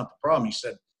 that's not the problem. He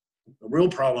said, the real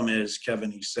problem is, Kevin,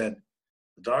 he said,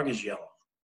 the dog is yellow.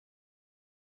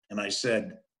 And I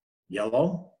said,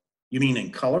 yellow? You mean in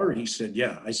color? He said,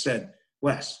 yeah. I said,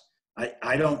 Wes,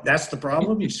 I don't, that's the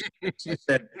problem? He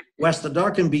said, Wes, the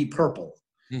dog can be purple.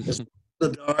 The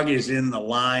dog is in the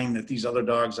line that these other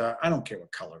dogs are. I don't care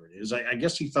what color it is. I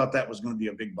guess he thought that was going to be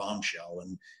a big bombshell.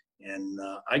 And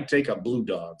I'd take a blue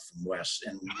dog from Wes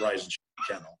and Rise and Shine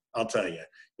Kennel. I'll tell you,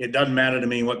 it doesn't matter to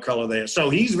me what color they are.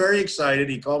 So he's very excited.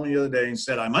 He called me the other day and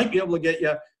said, I might be able to get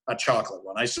you a chocolate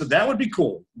one. I said, that would be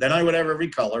cool. Then I would have every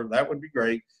color. That would be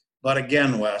great. But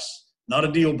again, Wes, not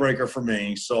a deal breaker for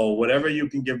me. So whatever you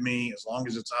can give me, as long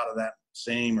as it's out of that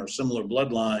same or similar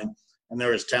bloodline, and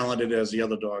they're as talented as the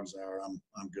other dogs are,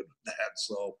 I'm good with that.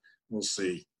 So we'll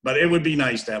see. But it would be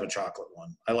nice to have a chocolate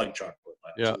one. I like chocolate.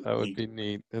 Yeah, that would be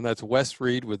neat. And that's Wes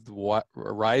Reed with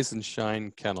Rise and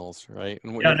Shine Kennels, right?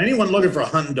 And and anyone looking for a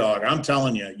hunting dog, I'm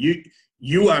telling you,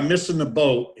 you are missing the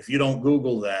boat if you don't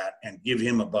Google that and give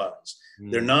him a buzz.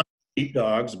 They're not cheap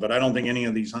dogs, but I don't think any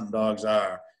of these hunting dogs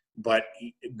are. But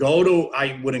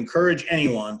I would encourage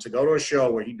anyone to go to a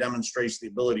show where he demonstrates the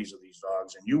abilities of these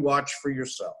dogs, and you watch for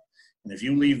yourself. And if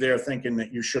you leave there thinking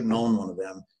that you shouldn't own one of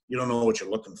them, you don't know what you're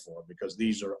looking for, because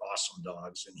these are awesome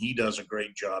dogs, and he does a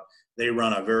great job. They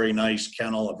run a very nice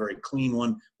kennel, a very clean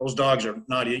one. Those dogs are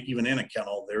not even in a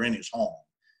kennel. They're in his home.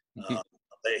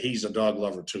 He's a dog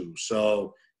lover too.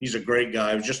 So he's a great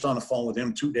guy. I was just on the phone with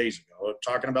him 2 days ago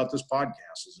talking about this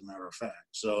podcast, as a matter of fact.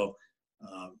 So,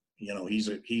 you know, he's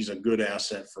a good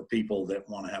asset for people that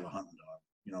want to have a hunting dog.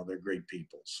 You know, they're great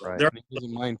people. So Right. they're, He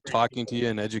doesn't mind talking to you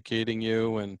and educating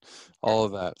you and all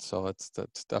of that. So that's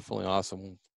definitely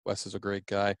awesome. Wes is a great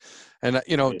guy. And,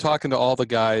 you know, talking to all the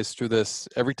guys through this,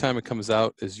 every time it comes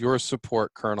out, is your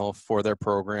support, Colonel, for their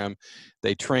program.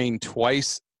 They train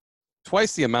twice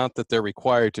the amount that they're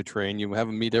required to train. You have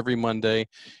them meet every Monday,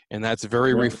 and that's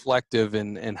very reflective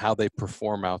in how they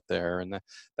perform out there. And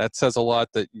that says a lot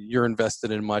that you're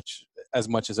invested in as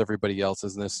much as everybody else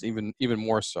is in this, even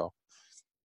more so.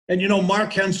 And, you know,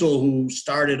 Mark Hensel, who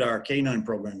started our K9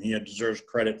 program, he deserves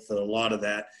credit for a lot of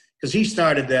that, because he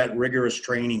started that rigorous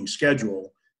training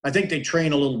schedule. I think they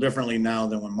train a little differently now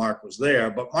than when Mark was there,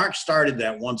 but Mark started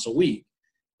that once a week.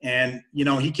 And, you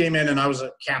know, he came in, and I was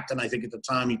a captain, I think, at the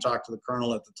time. He talked to the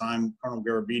colonel at the time, Colonel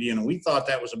Garabedian, and we thought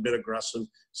that was a bit aggressive.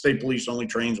 State police only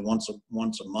trains once a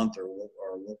month or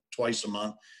twice a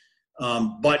month.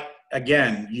 But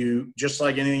again, you, just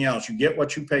like anything else, you get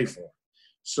what you pay for.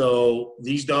 So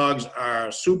these dogs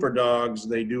are super dogs.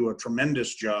 They do a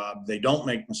tremendous job. They don't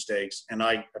make mistakes. And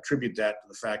I attribute that to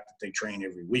the fact that they train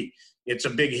every week. It's a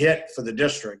big hit for the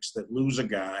districts that lose a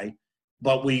guy.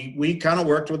 But we kind of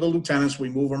worked with the lieutenants. We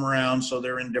move them around so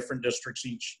they're in different districts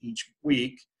each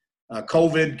week.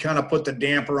 COVID kind of put the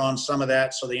damper on some of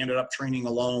that, so they ended up training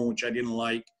alone, which I didn't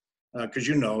like, because,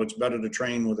 you know, it's better to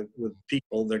train with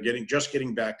people. They're just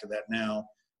getting back to that now.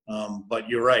 But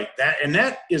you're right.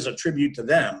 That is a tribute to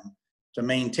them to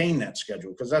maintain that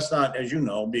schedule, because that's not, as you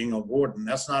know, being a warden,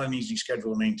 that's not an easy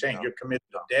schedule to maintain. You're committed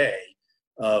a day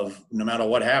of, no matter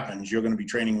what happens, you're going to be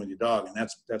training with your dog, and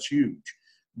that's huge.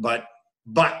 But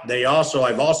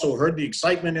I've also heard the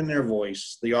excitement in their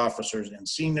voice, the officers, and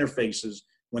seen their faces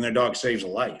when their dog saves a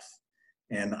life.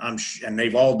 And and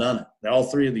they've all done it. All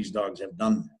three of these dogs have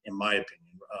done that, in my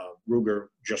opinion. Ruger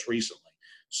just recently.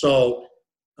 So,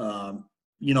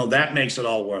 you know, that makes it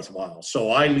all worthwhile.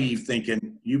 So I leave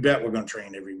thinking, you bet we're going to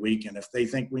train every week. And if they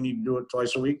think we need to do it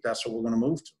twice a week, that's what we're going to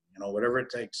move to. You know, whatever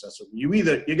it takes. That's what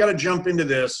you got to jump into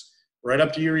this right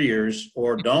up to your ears,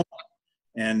 or don't.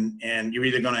 And you're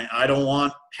either going to, I don't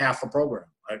want half a program.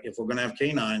 If we're going to have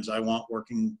canines, I want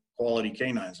working quality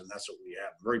canines, and that's what we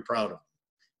have. I'm very proud of them.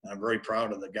 And I'm very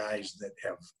proud of the guys that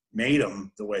have made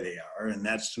them the way they are, and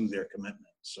that's through their commitment.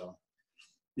 So,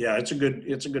 yeah, it's a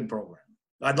good program.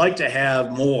 I'd like to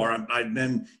have more.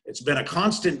 It's been a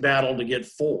constant battle to get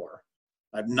 4.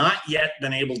 I've not yet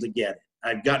been able to get it.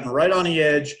 I've gotten right on the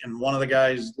edge, and one of the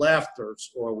guys left,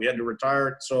 or we had to retire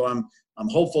it. So I'm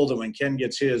hopeful that when Ken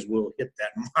gets his, we'll hit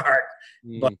that mark.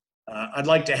 But I'd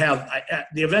like to have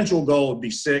the eventual goal would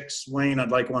be 6. Wayne, I'd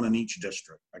like one in each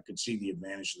district. I could see the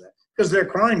advantage of that, because they're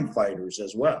crime fighters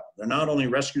as well. They're not only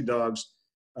rescue dogs,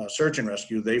 search and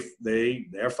rescue.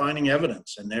 They're finding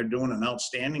evidence, and they're doing an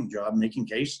outstanding job making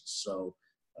cases. So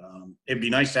it'd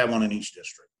be nice to have one in each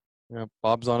district. Yeah,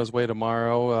 Bob's on his way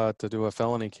tomorrow to do a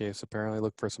felony case. Apparently,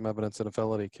 look for some evidence in a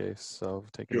felony case. So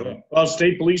take it. Well,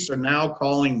 state police are now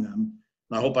calling them.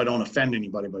 I hope I don't offend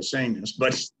anybody by saying this,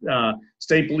 but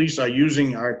state police are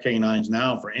using our canines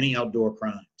now for any outdoor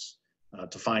crimes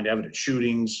to find evidence: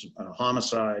 shootings,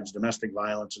 homicides, domestic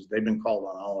violences. They've been called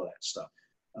on all of that stuff.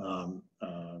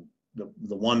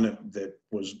 The one that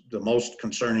was the most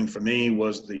concerning for me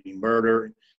was the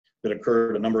murder that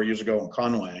occurred a number of years ago in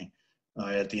Conway.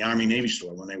 At the Army-Navy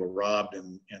store, when they were robbed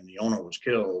and the owner was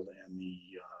killed, and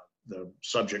the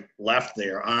subject left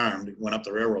there armed, went up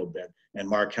the railroad bed, and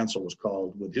Mark Hensel was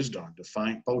called with his dog to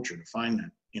find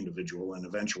that individual, and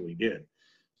eventually did.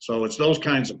 So it's those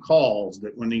kinds of calls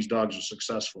that, when these dogs are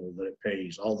successful, that it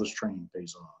pays. All this training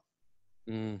pays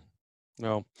off.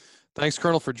 No. Thanks,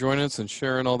 Colonel, for joining us and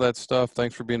sharing all that stuff.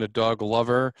 Thanks for being a dog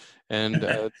lover and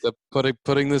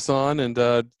putting this on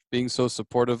and being so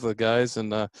supportive of the guys.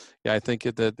 And yeah, I think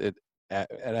it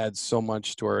adds so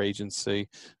much to our agency,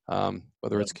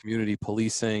 whether it's community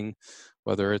policing,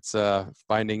 whether it's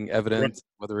finding evidence,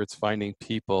 whether it's finding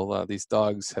people. These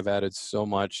dogs have added so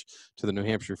much to the New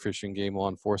Hampshire Fish and Game Law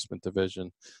Enforcement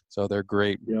Division. So they're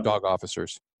great dog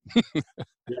officers.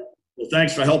 Well,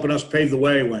 thanks for helping us pave the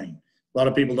way, Wayne. A lot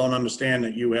of people don't understand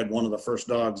that you had one of the first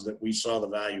dogs that we saw the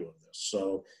value of this.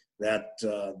 So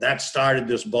that started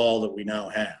this ball that we now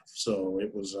have. So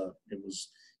it was,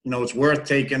 you know, it's worth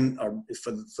taking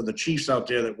for the chiefs out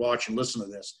there that watch and listen to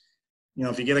this. You know,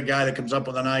 if you get a guy that comes up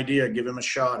with an idea, give him a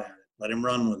shot at it. let him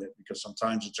run with it, because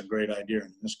sometimes it's a great idea.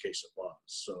 And in this case, it was.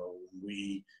 So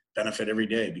we benefit every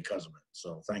day because of it.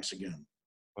 So thanks again.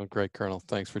 Well, great, Colonel.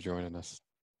 Thanks for joining us.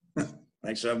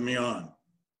 Thanks for having me on.